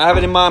something. I have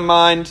it in my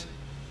mind.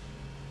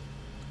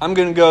 I'm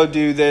going to go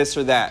do this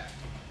or that.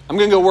 I'm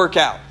going to go work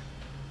out.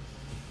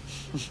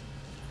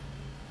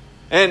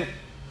 And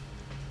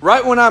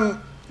right when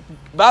I'm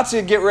about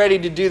to get ready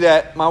to do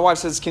that, my wife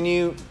says, can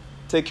you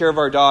take care of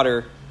our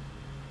daughter?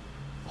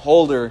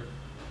 Hold her.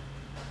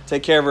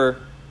 Take care of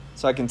her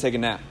so I can take a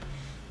nap.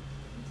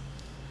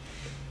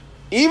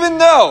 Even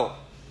though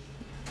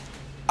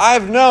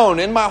I've known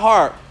in my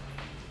heart,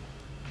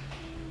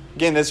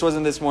 again, this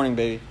wasn't this morning,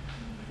 baby.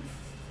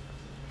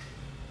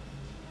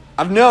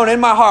 I've known in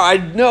my heart,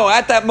 I know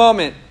at that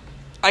moment,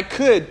 I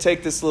could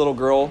take this little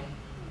girl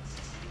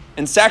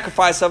and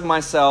sacrifice of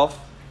myself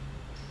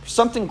for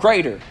something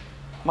greater,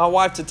 my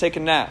wife to take a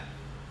nap,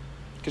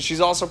 because she's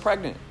also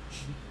pregnant.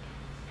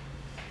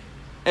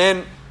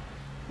 And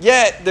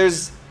yet,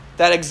 there's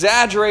that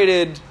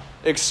exaggerated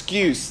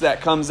excuse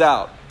that comes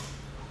out.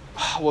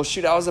 Well,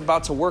 shoot, I was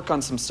about to work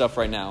on some stuff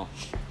right now.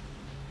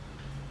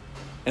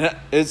 And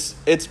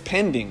it's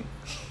pending.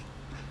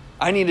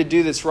 I need to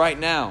do this right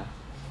now.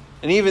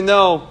 And even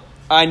though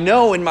I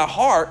know in my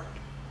heart,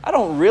 I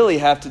don't really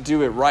have to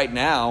do it right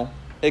now.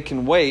 It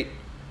can wait.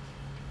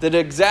 That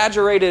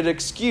exaggerated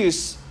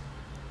excuse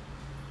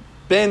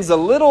bends a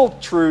little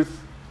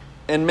truth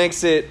and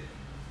makes it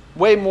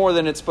way more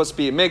than it's supposed to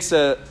be. It makes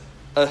a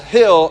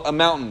hill a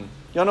mountain.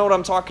 Y'all know what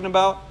I'm talking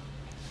about?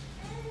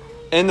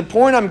 And the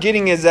point I'm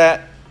getting is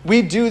that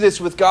we do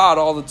this with God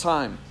all the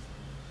time.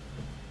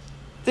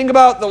 Think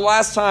about the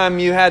last time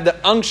you had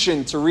the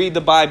unction to read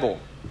the Bible.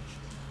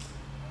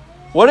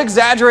 What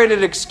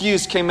exaggerated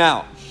excuse came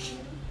out?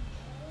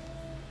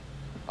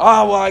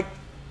 Oh, well,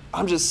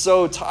 I'm just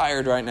so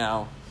tired right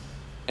now.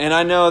 And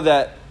I know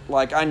that,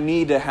 I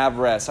need to have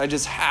rest. I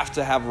just have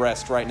to have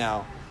rest right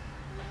now.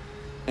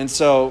 And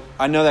so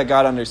I know that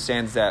God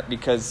understands that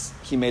because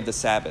He made the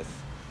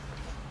Sabbath.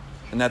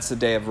 And that's the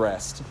day of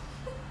rest.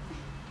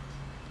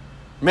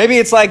 Maybe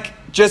it's like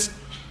just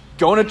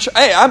going to church.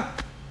 Hey,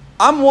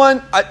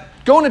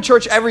 going to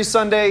church every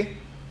Sunday,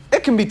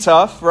 it can be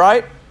tough,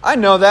 right? I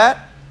know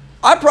that.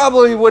 I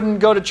probably wouldn't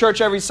go to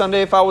church every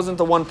Sunday if I wasn't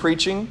the one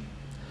preaching.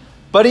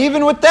 But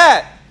even with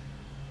that,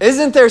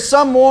 isn't there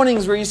some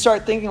mornings where you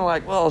start thinking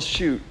like, well,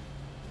 shoot,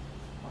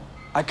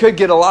 I could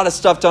get a lot of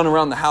stuff done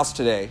around the house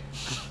today.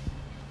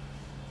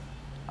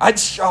 I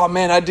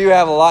do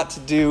have a lot to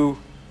do.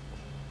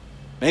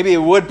 Maybe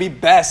it would be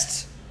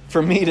best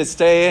for me to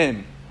stay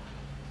in.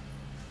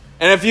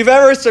 And if you've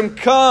ever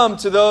succumbed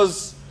to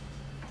those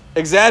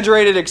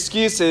exaggerated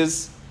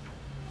excuses,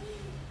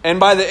 and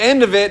by the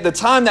end of it, the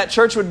time that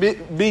church would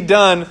be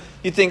done,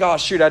 you think, oh,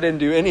 shoot, I didn't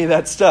do any of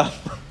that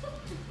stuff.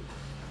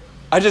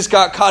 I just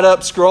got caught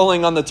up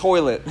scrolling on the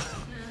toilet.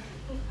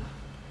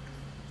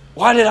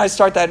 Why did I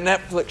start that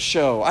Netflix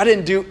show? I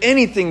didn't do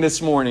anything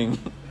this morning.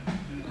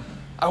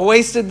 I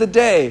wasted the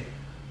day.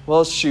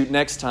 Well, shoot,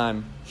 next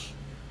time.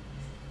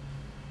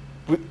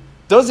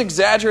 Those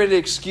exaggerated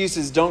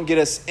excuses don't get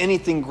us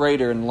anything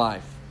greater in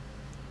life.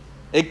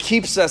 It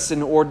keeps us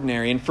in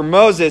ordinary. And for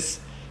Moses,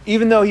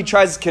 even though he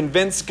tries to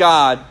convince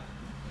God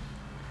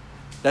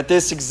that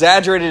this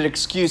exaggerated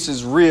excuse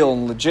is real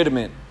and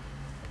legitimate,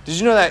 did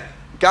you know that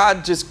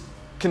God just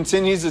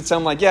continues to tell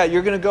him, like, yeah,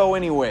 you're going to go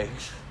anyway.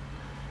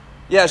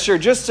 Yeah, sure,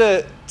 just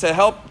to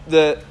help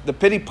the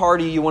pity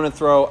party you want to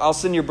throw, I'll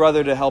send your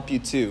brother to help you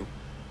too.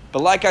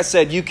 But like I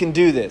said, you can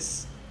do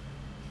this.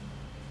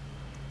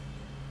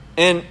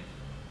 And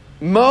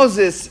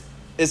Moses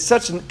is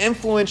such an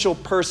influential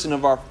person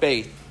of our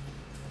faith.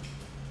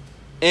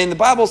 And the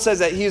Bible says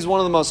that he is one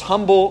of the most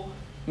humble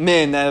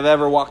men that have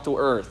ever walked the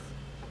earth.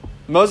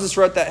 Moses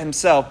wrote that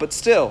himself, but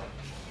still.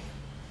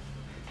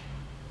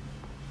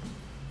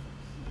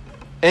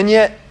 And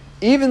yet,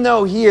 even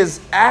though he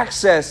has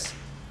access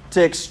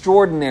to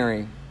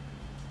extraordinary,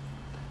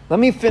 let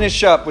me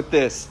finish up with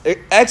this.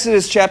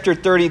 Exodus chapter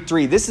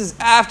 33. This is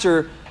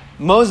after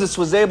Moses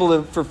was able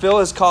to fulfill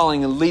his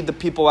calling and lead the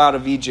people out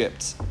of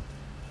Egypt.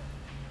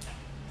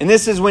 And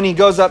this is when he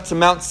goes up to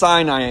Mount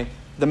Sinai,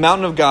 the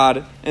mountain of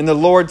God, and the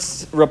Lord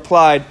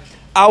replied,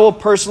 I will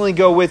personally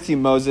go with you,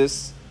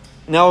 Moses,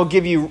 and I will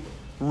give you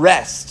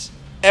rest.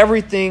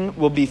 Everything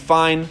will be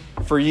fine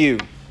for you.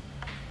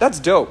 That's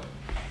dope.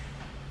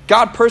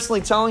 God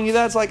personally telling you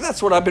that, it's like,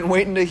 that's what I've been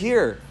waiting to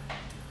hear.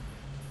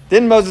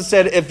 Then Moses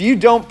said, if you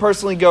don't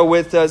personally go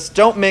with us,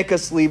 don't make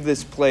us leave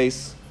this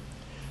place.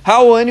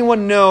 How will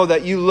anyone know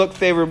that you look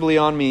favorably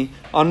on me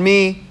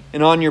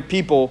and on your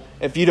people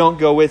if you don't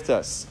go with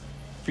us?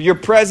 For your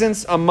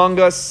presence among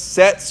us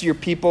sets your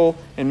people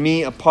and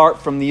me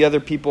apart from the other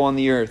people on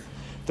the earth.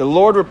 The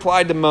Lord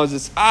replied to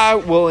Moses, I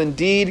will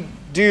indeed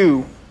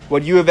do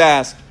what you have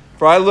asked,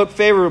 for I look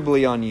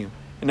favorably on you,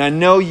 and I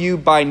know you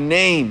by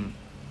name.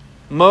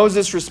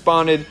 Moses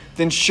responded,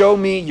 then show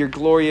me your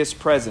glorious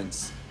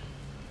presence.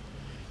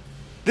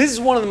 This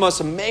is one of the most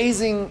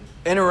amazing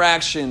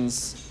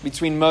interactions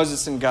between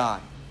Moses and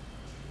God.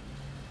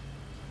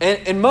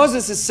 And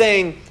Moses is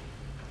saying,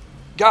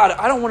 God,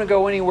 I don't want to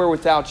go anywhere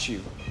without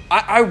you.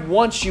 I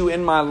want you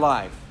in my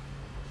life.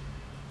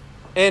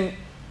 And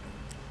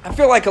I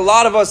feel like a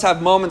lot of us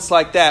have moments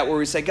like that where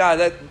we say,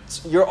 God,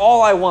 you're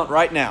all I want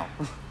right now.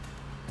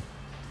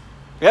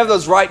 We have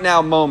those right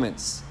now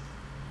moments.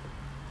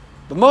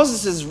 But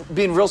Moses is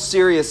being real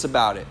serious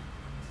about it.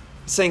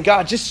 He's saying,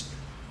 God, just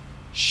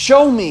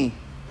show me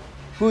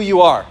who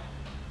you are.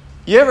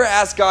 You ever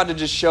ask God to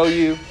just show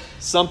you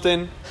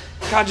something?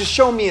 God, just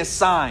show me a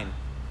sign.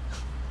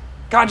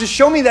 God, just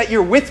show me that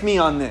you're with me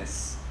on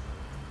this.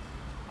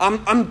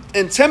 I'm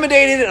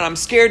intimidated and I'm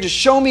scared. Just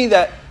show me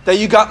that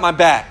you got my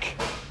back.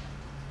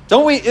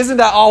 Don't we? Isn't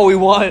that all we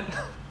want?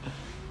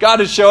 God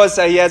to show us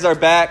that He has our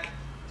back.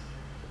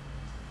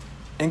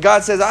 And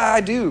God says, I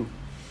do.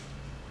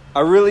 I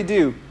really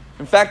do.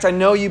 In fact, I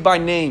know you by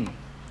name.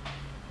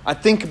 I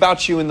think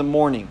about you in the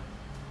morning.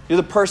 You're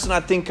the person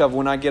I think of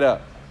when I get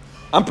up.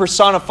 I'm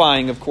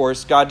personifying, of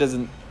course. I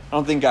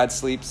don't think God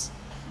sleeps.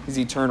 He's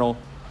eternal.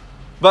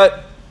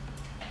 But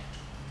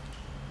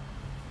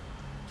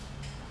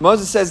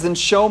Moses says, then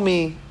show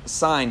me a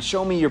sign.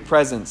 Show me your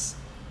presence.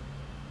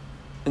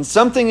 And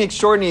something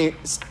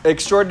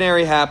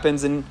extraordinary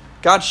happens, and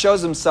God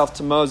shows himself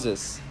to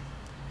Moses.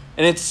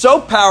 And it's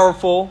so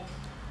powerful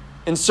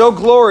and so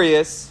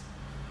glorious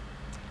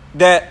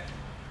that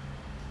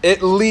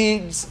it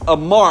leaves a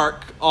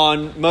mark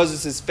on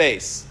Moses'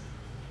 face.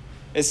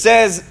 It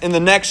says in the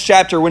next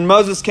chapter, when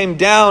Moses came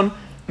down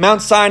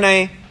Mount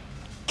Sinai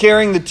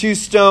carrying the 2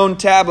 stone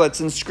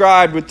tablets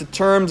inscribed with the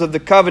terms of the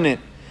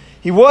covenant,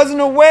 he wasn't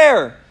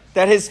aware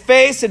that his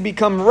face had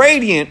become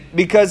radiant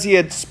because he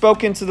had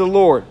spoken to the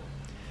Lord.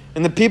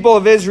 And the people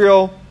of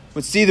Israel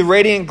would see the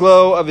radiant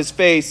glow of his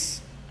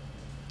face.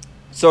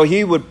 So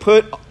he would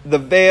put the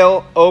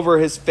veil over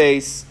his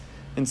face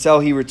until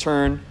he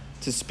returned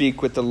to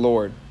speak with the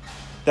Lord.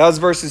 That was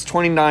verses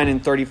 29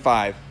 and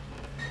 35.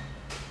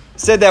 It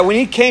said that when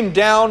he came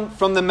down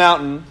from the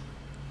mountain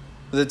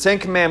with the 10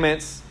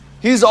 Commandments,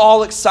 he was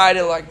all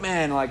excited, like,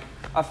 man, like,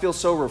 I feel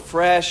so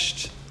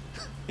refreshed.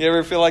 You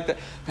ever feel like that?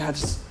 Man,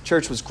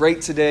 church was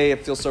great today. I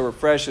feel so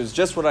refreshed. It was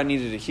just what I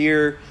needed to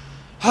hear.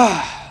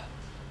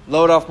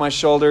 Load off my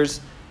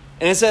shoulders.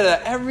 And it said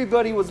that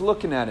everybody was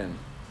looking at him.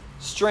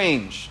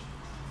 Strange.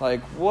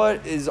 Like,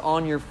 what is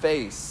on your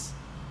face?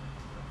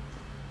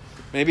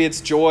 Maybe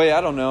it's joy.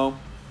 I don't know.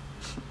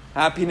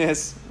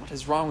 Happiness. What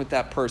is wrong with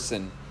that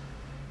person?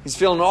 He's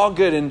feeling all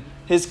good. And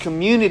his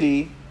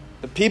community,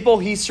 the people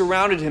he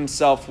surrounded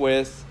himself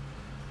with,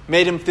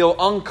 made him feel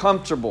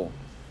uncomfortable.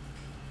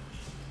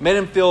 Made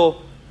him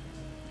feel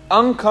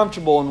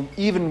uncomfortable and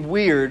even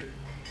weird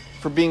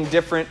for being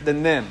different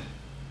than them.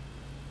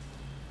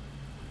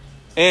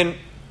 And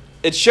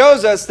it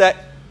shows us that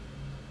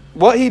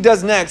what he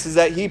does next is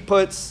that he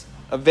puts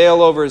a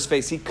veil over his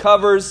face. He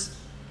covers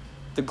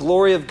the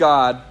glory of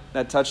God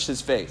that touched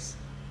his face.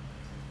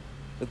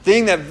 The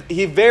thing that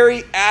he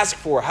very asked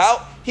for.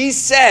 He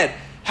said,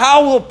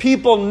 how will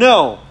people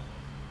know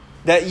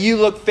that you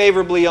look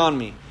favorably on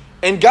me?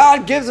 And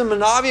God gives him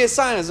an obvious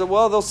sign. He said,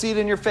 well, they'll see it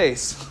in your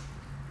face.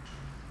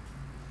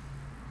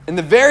 And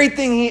the very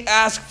thing he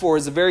asked for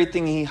is the very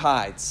thing he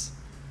hides.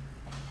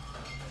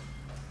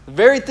 The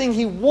very thing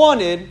he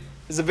wanted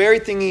is the very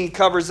thing he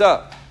covers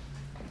up.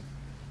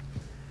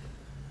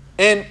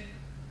 And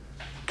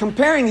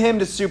comparing him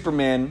to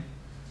Superman,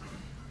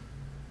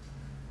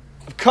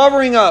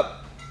 covering up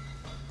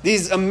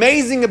these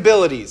amazing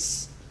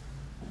abilities,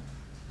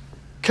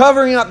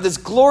 covering up this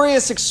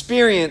glorious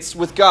experience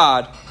with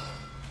God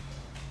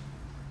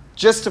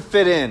just to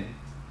fit in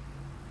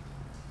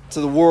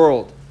to the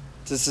world,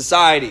 to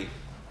society,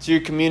 to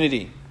your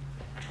community.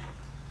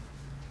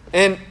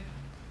 And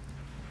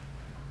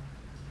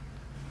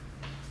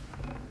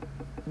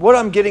what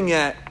I'm getting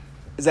at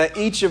is that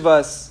each of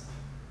us,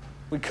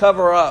 we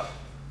cover up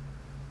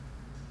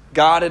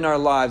God in our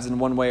lives in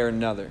one way or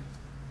another.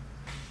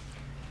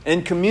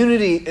 And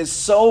community is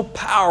so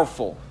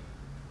powerful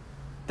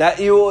that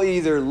it will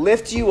either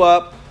lift you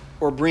up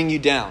or bring you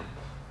down.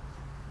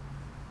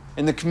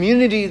 And the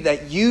community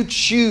that you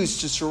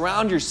choose to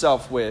surround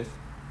yourself with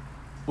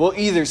will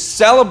either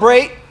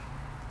celebrate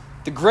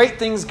the great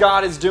things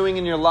God is doing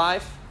in your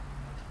life,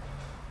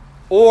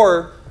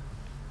 or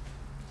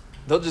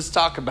they'll just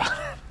talk about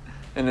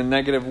it in a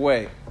negative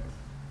way.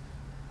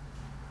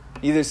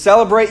 Either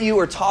celebrate you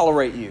or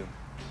tolerate you.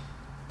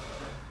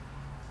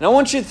 And I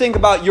want you to think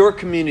about your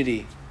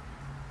community.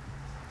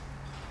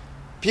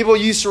 People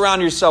you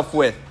surround yourself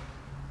with.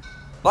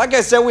 Like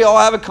I said, we all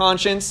have a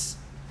conscience.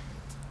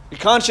 Your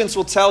conscience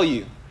will tell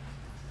you.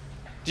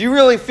 Do you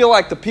really feel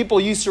like the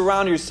people you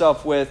surround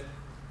yourself with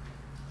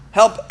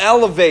help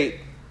elevate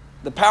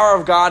the power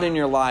of God in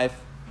your life,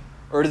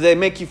 or do they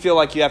make you feel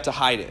like you have to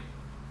hide it?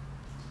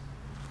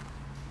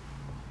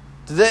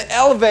 Do they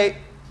elevate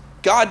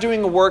God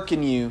doing a work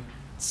in you,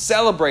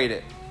 celebrate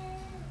it?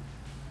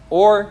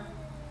 Or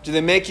do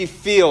they make you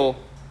feel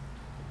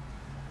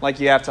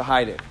like you have to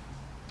hide it?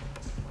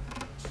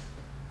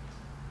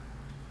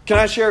 Can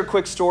I share a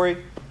quick story?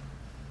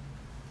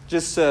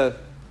 Just to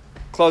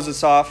close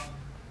this off.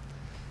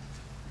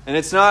 And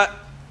it's not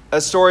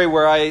a story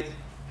where I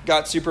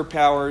got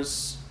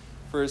superpowers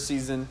for a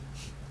season.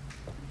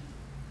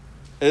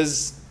 It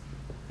is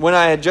when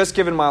I had just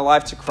given my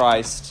life to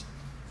Christ.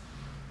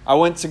 I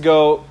went to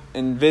go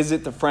and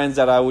visit the friends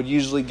that I would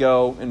usually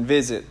go and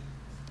visit.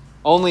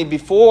 Only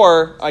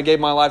before I gave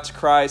my life to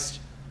Christ,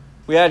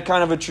 we had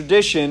kind of a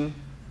tradition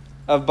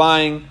of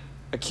buying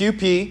a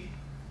QP,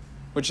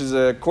 which is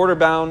a quarter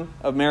pound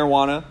of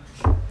marijuana,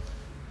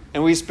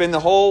 and we spend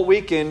the whole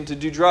weekend to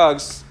do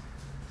drugs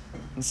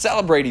and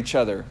celebrate each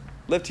other,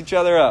 lift each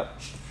other up.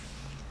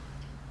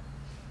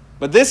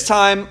 But this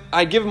time,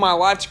 I'd given my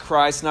life to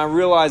Christ, and I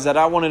realized that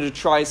I wanted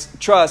to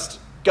trust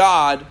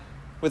God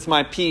with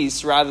my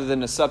peace rather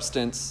than a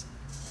substance.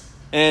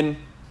 And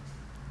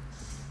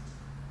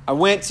I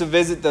went to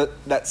visit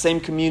that same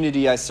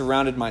community I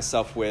surrounded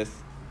myself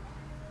with.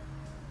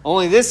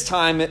 Only this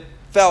time, it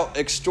felt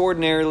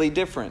extraordinarily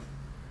different.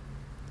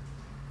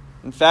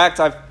 In fact,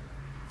 I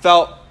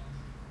felt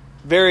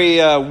very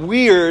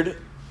weird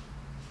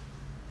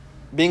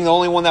being the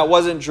only one that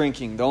wasn't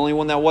drinking, the only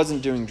one that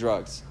wasn't doing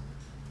drugs.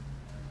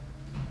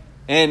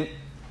 And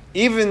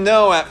even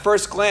though at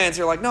first glance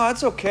you're like, no,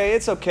 it's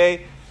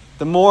okay.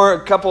 The more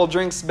a couple of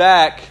drinks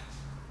back,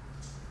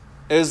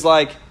 it was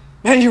like,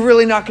 man, you're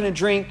really not going to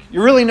drink?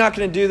 You're really not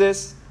going to do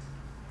this?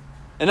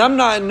 And I'm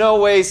not in no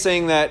way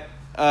saying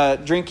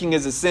that drinking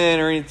is a sin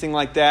or anything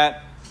like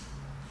that.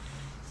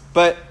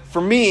 But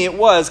for me, it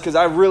was, because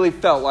I really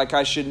felt like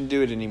I shouldn't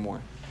do it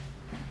anymore.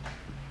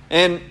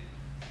 And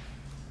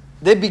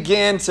they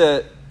began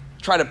to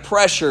try to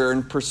pressure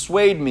and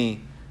persuade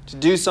me to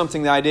do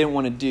something that I didn't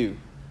want to do.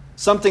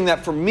 Something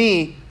that for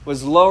me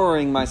was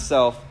lowering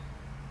myself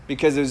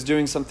because it was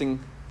doing something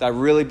that I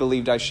really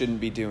believed I shouldn't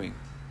be doing.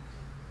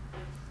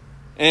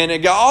 And it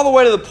got all the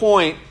way to the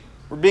point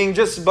where, being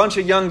just a bunch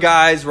of young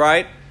guys,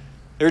 right?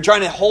 They were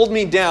trying to hold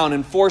me down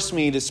and force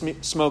me to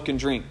smoke and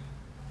drink.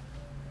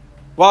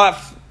 Well,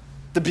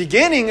 the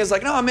beginning is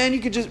like, no, man,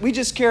 we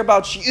just care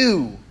about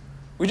you.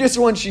 We just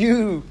want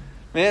you.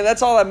 Man,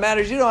 that's all that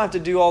matters. You don't have to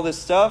do all this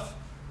stuff.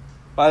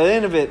 By the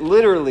end of it,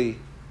 literally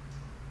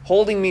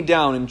holding me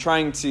down and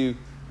trying to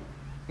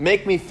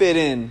make me fit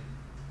in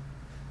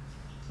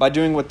by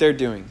doing what they're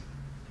doing.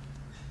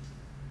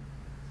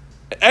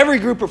 Every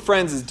group of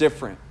friends is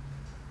different.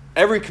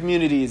 Every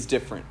community is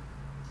different.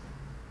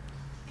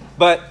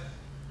 But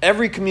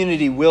every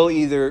community will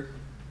either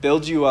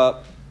build you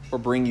up or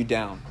bring you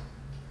down.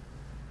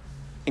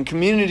 And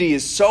community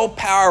is so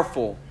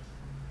powerful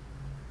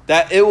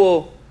that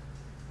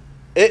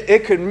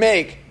it could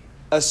make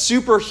a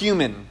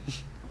superhuman,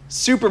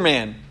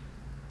 Superman,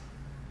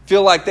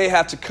 feel like they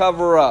have to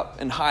cover up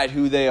and hide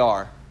who they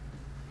are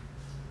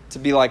to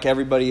be like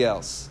everybody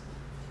else.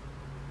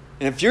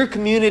 And if your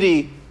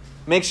community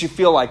makes you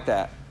feel like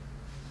that,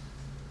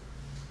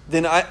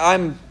 then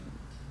I'm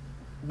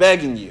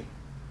begging you,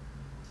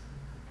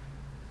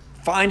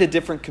 find a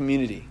different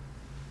community.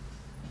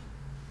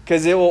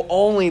 Because it will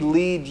only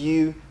lead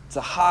you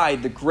to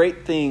hide the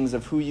great things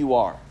of who you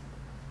are.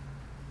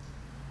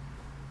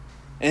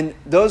 And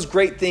those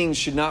great things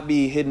should not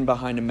be hidden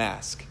behind a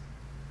mask.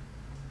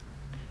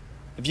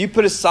 If you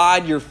put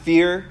aside your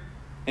fear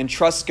and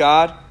trust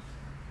God,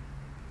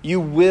 you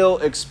will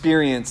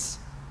experience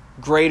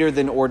greater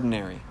than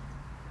ordinary.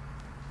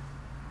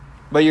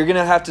 But you're going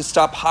to have to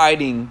stop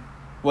hiding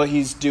what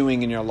He's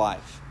doing in your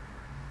life.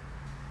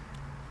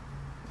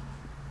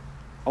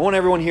 I want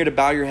everyone here to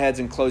bow your heads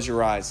and close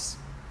your eyes.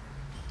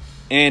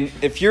 And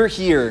if you're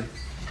here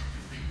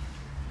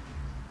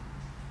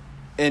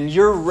and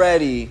you're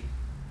ready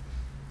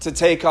to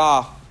take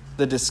off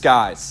the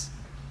disguise,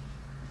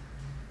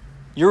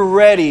 you're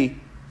ready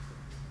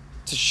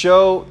to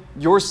show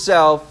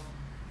yourself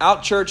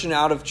out church and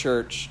out of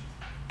church,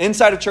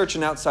 inside of church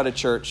and outside of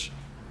church,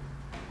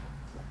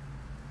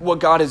 what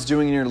God is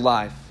doing in your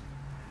life.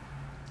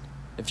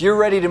 If you're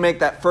ready to make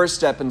that first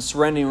step in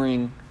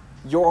surrendering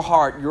your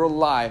heart, your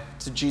life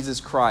to Jesus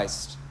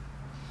Christ,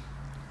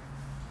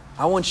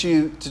 I want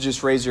you to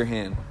just raise your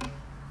hand.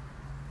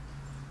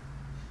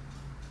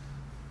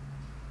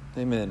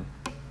 Amen.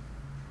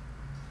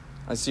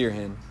 I see your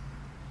hand.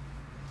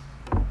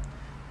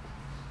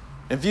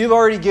 If you've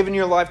already given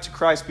your life to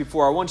Christ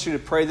before, I want you to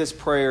pray this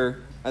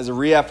prayer as a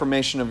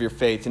reaffirmation of your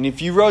faith. And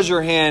if you rose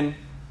your hand,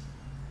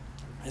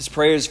 this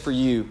prayer is for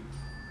you.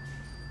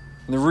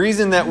 And the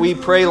reason that we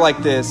pray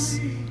like this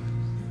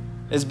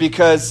is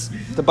because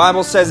the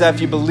Bible says that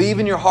if you believe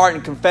in your heart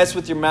and confess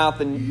with your mouth,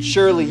 then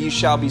surely you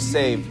shall be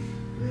saved.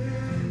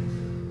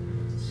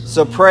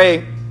 So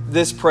pray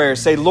this prayer.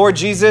 Say, Lord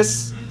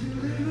Jesus,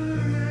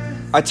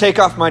 I take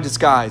off my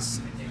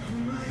disguise.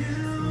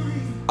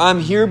 I'm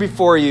here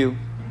before you,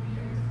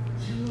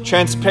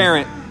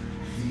 transparent,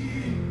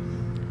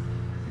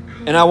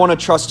 and I want to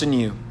trust in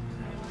you.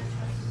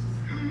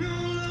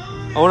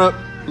 I want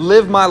to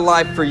live my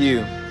life for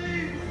you.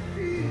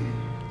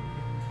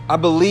 I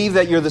believe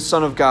that you're the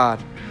Son of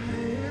God,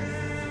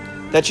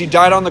 that you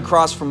died on the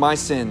cross for my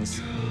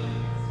sins,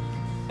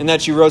 and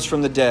that you rose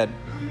from the dead.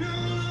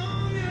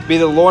 Be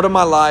the Lord of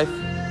my life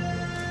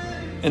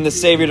and the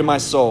Savior to my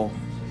soul.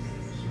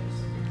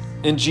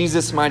 In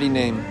Jesus' mighty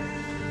name.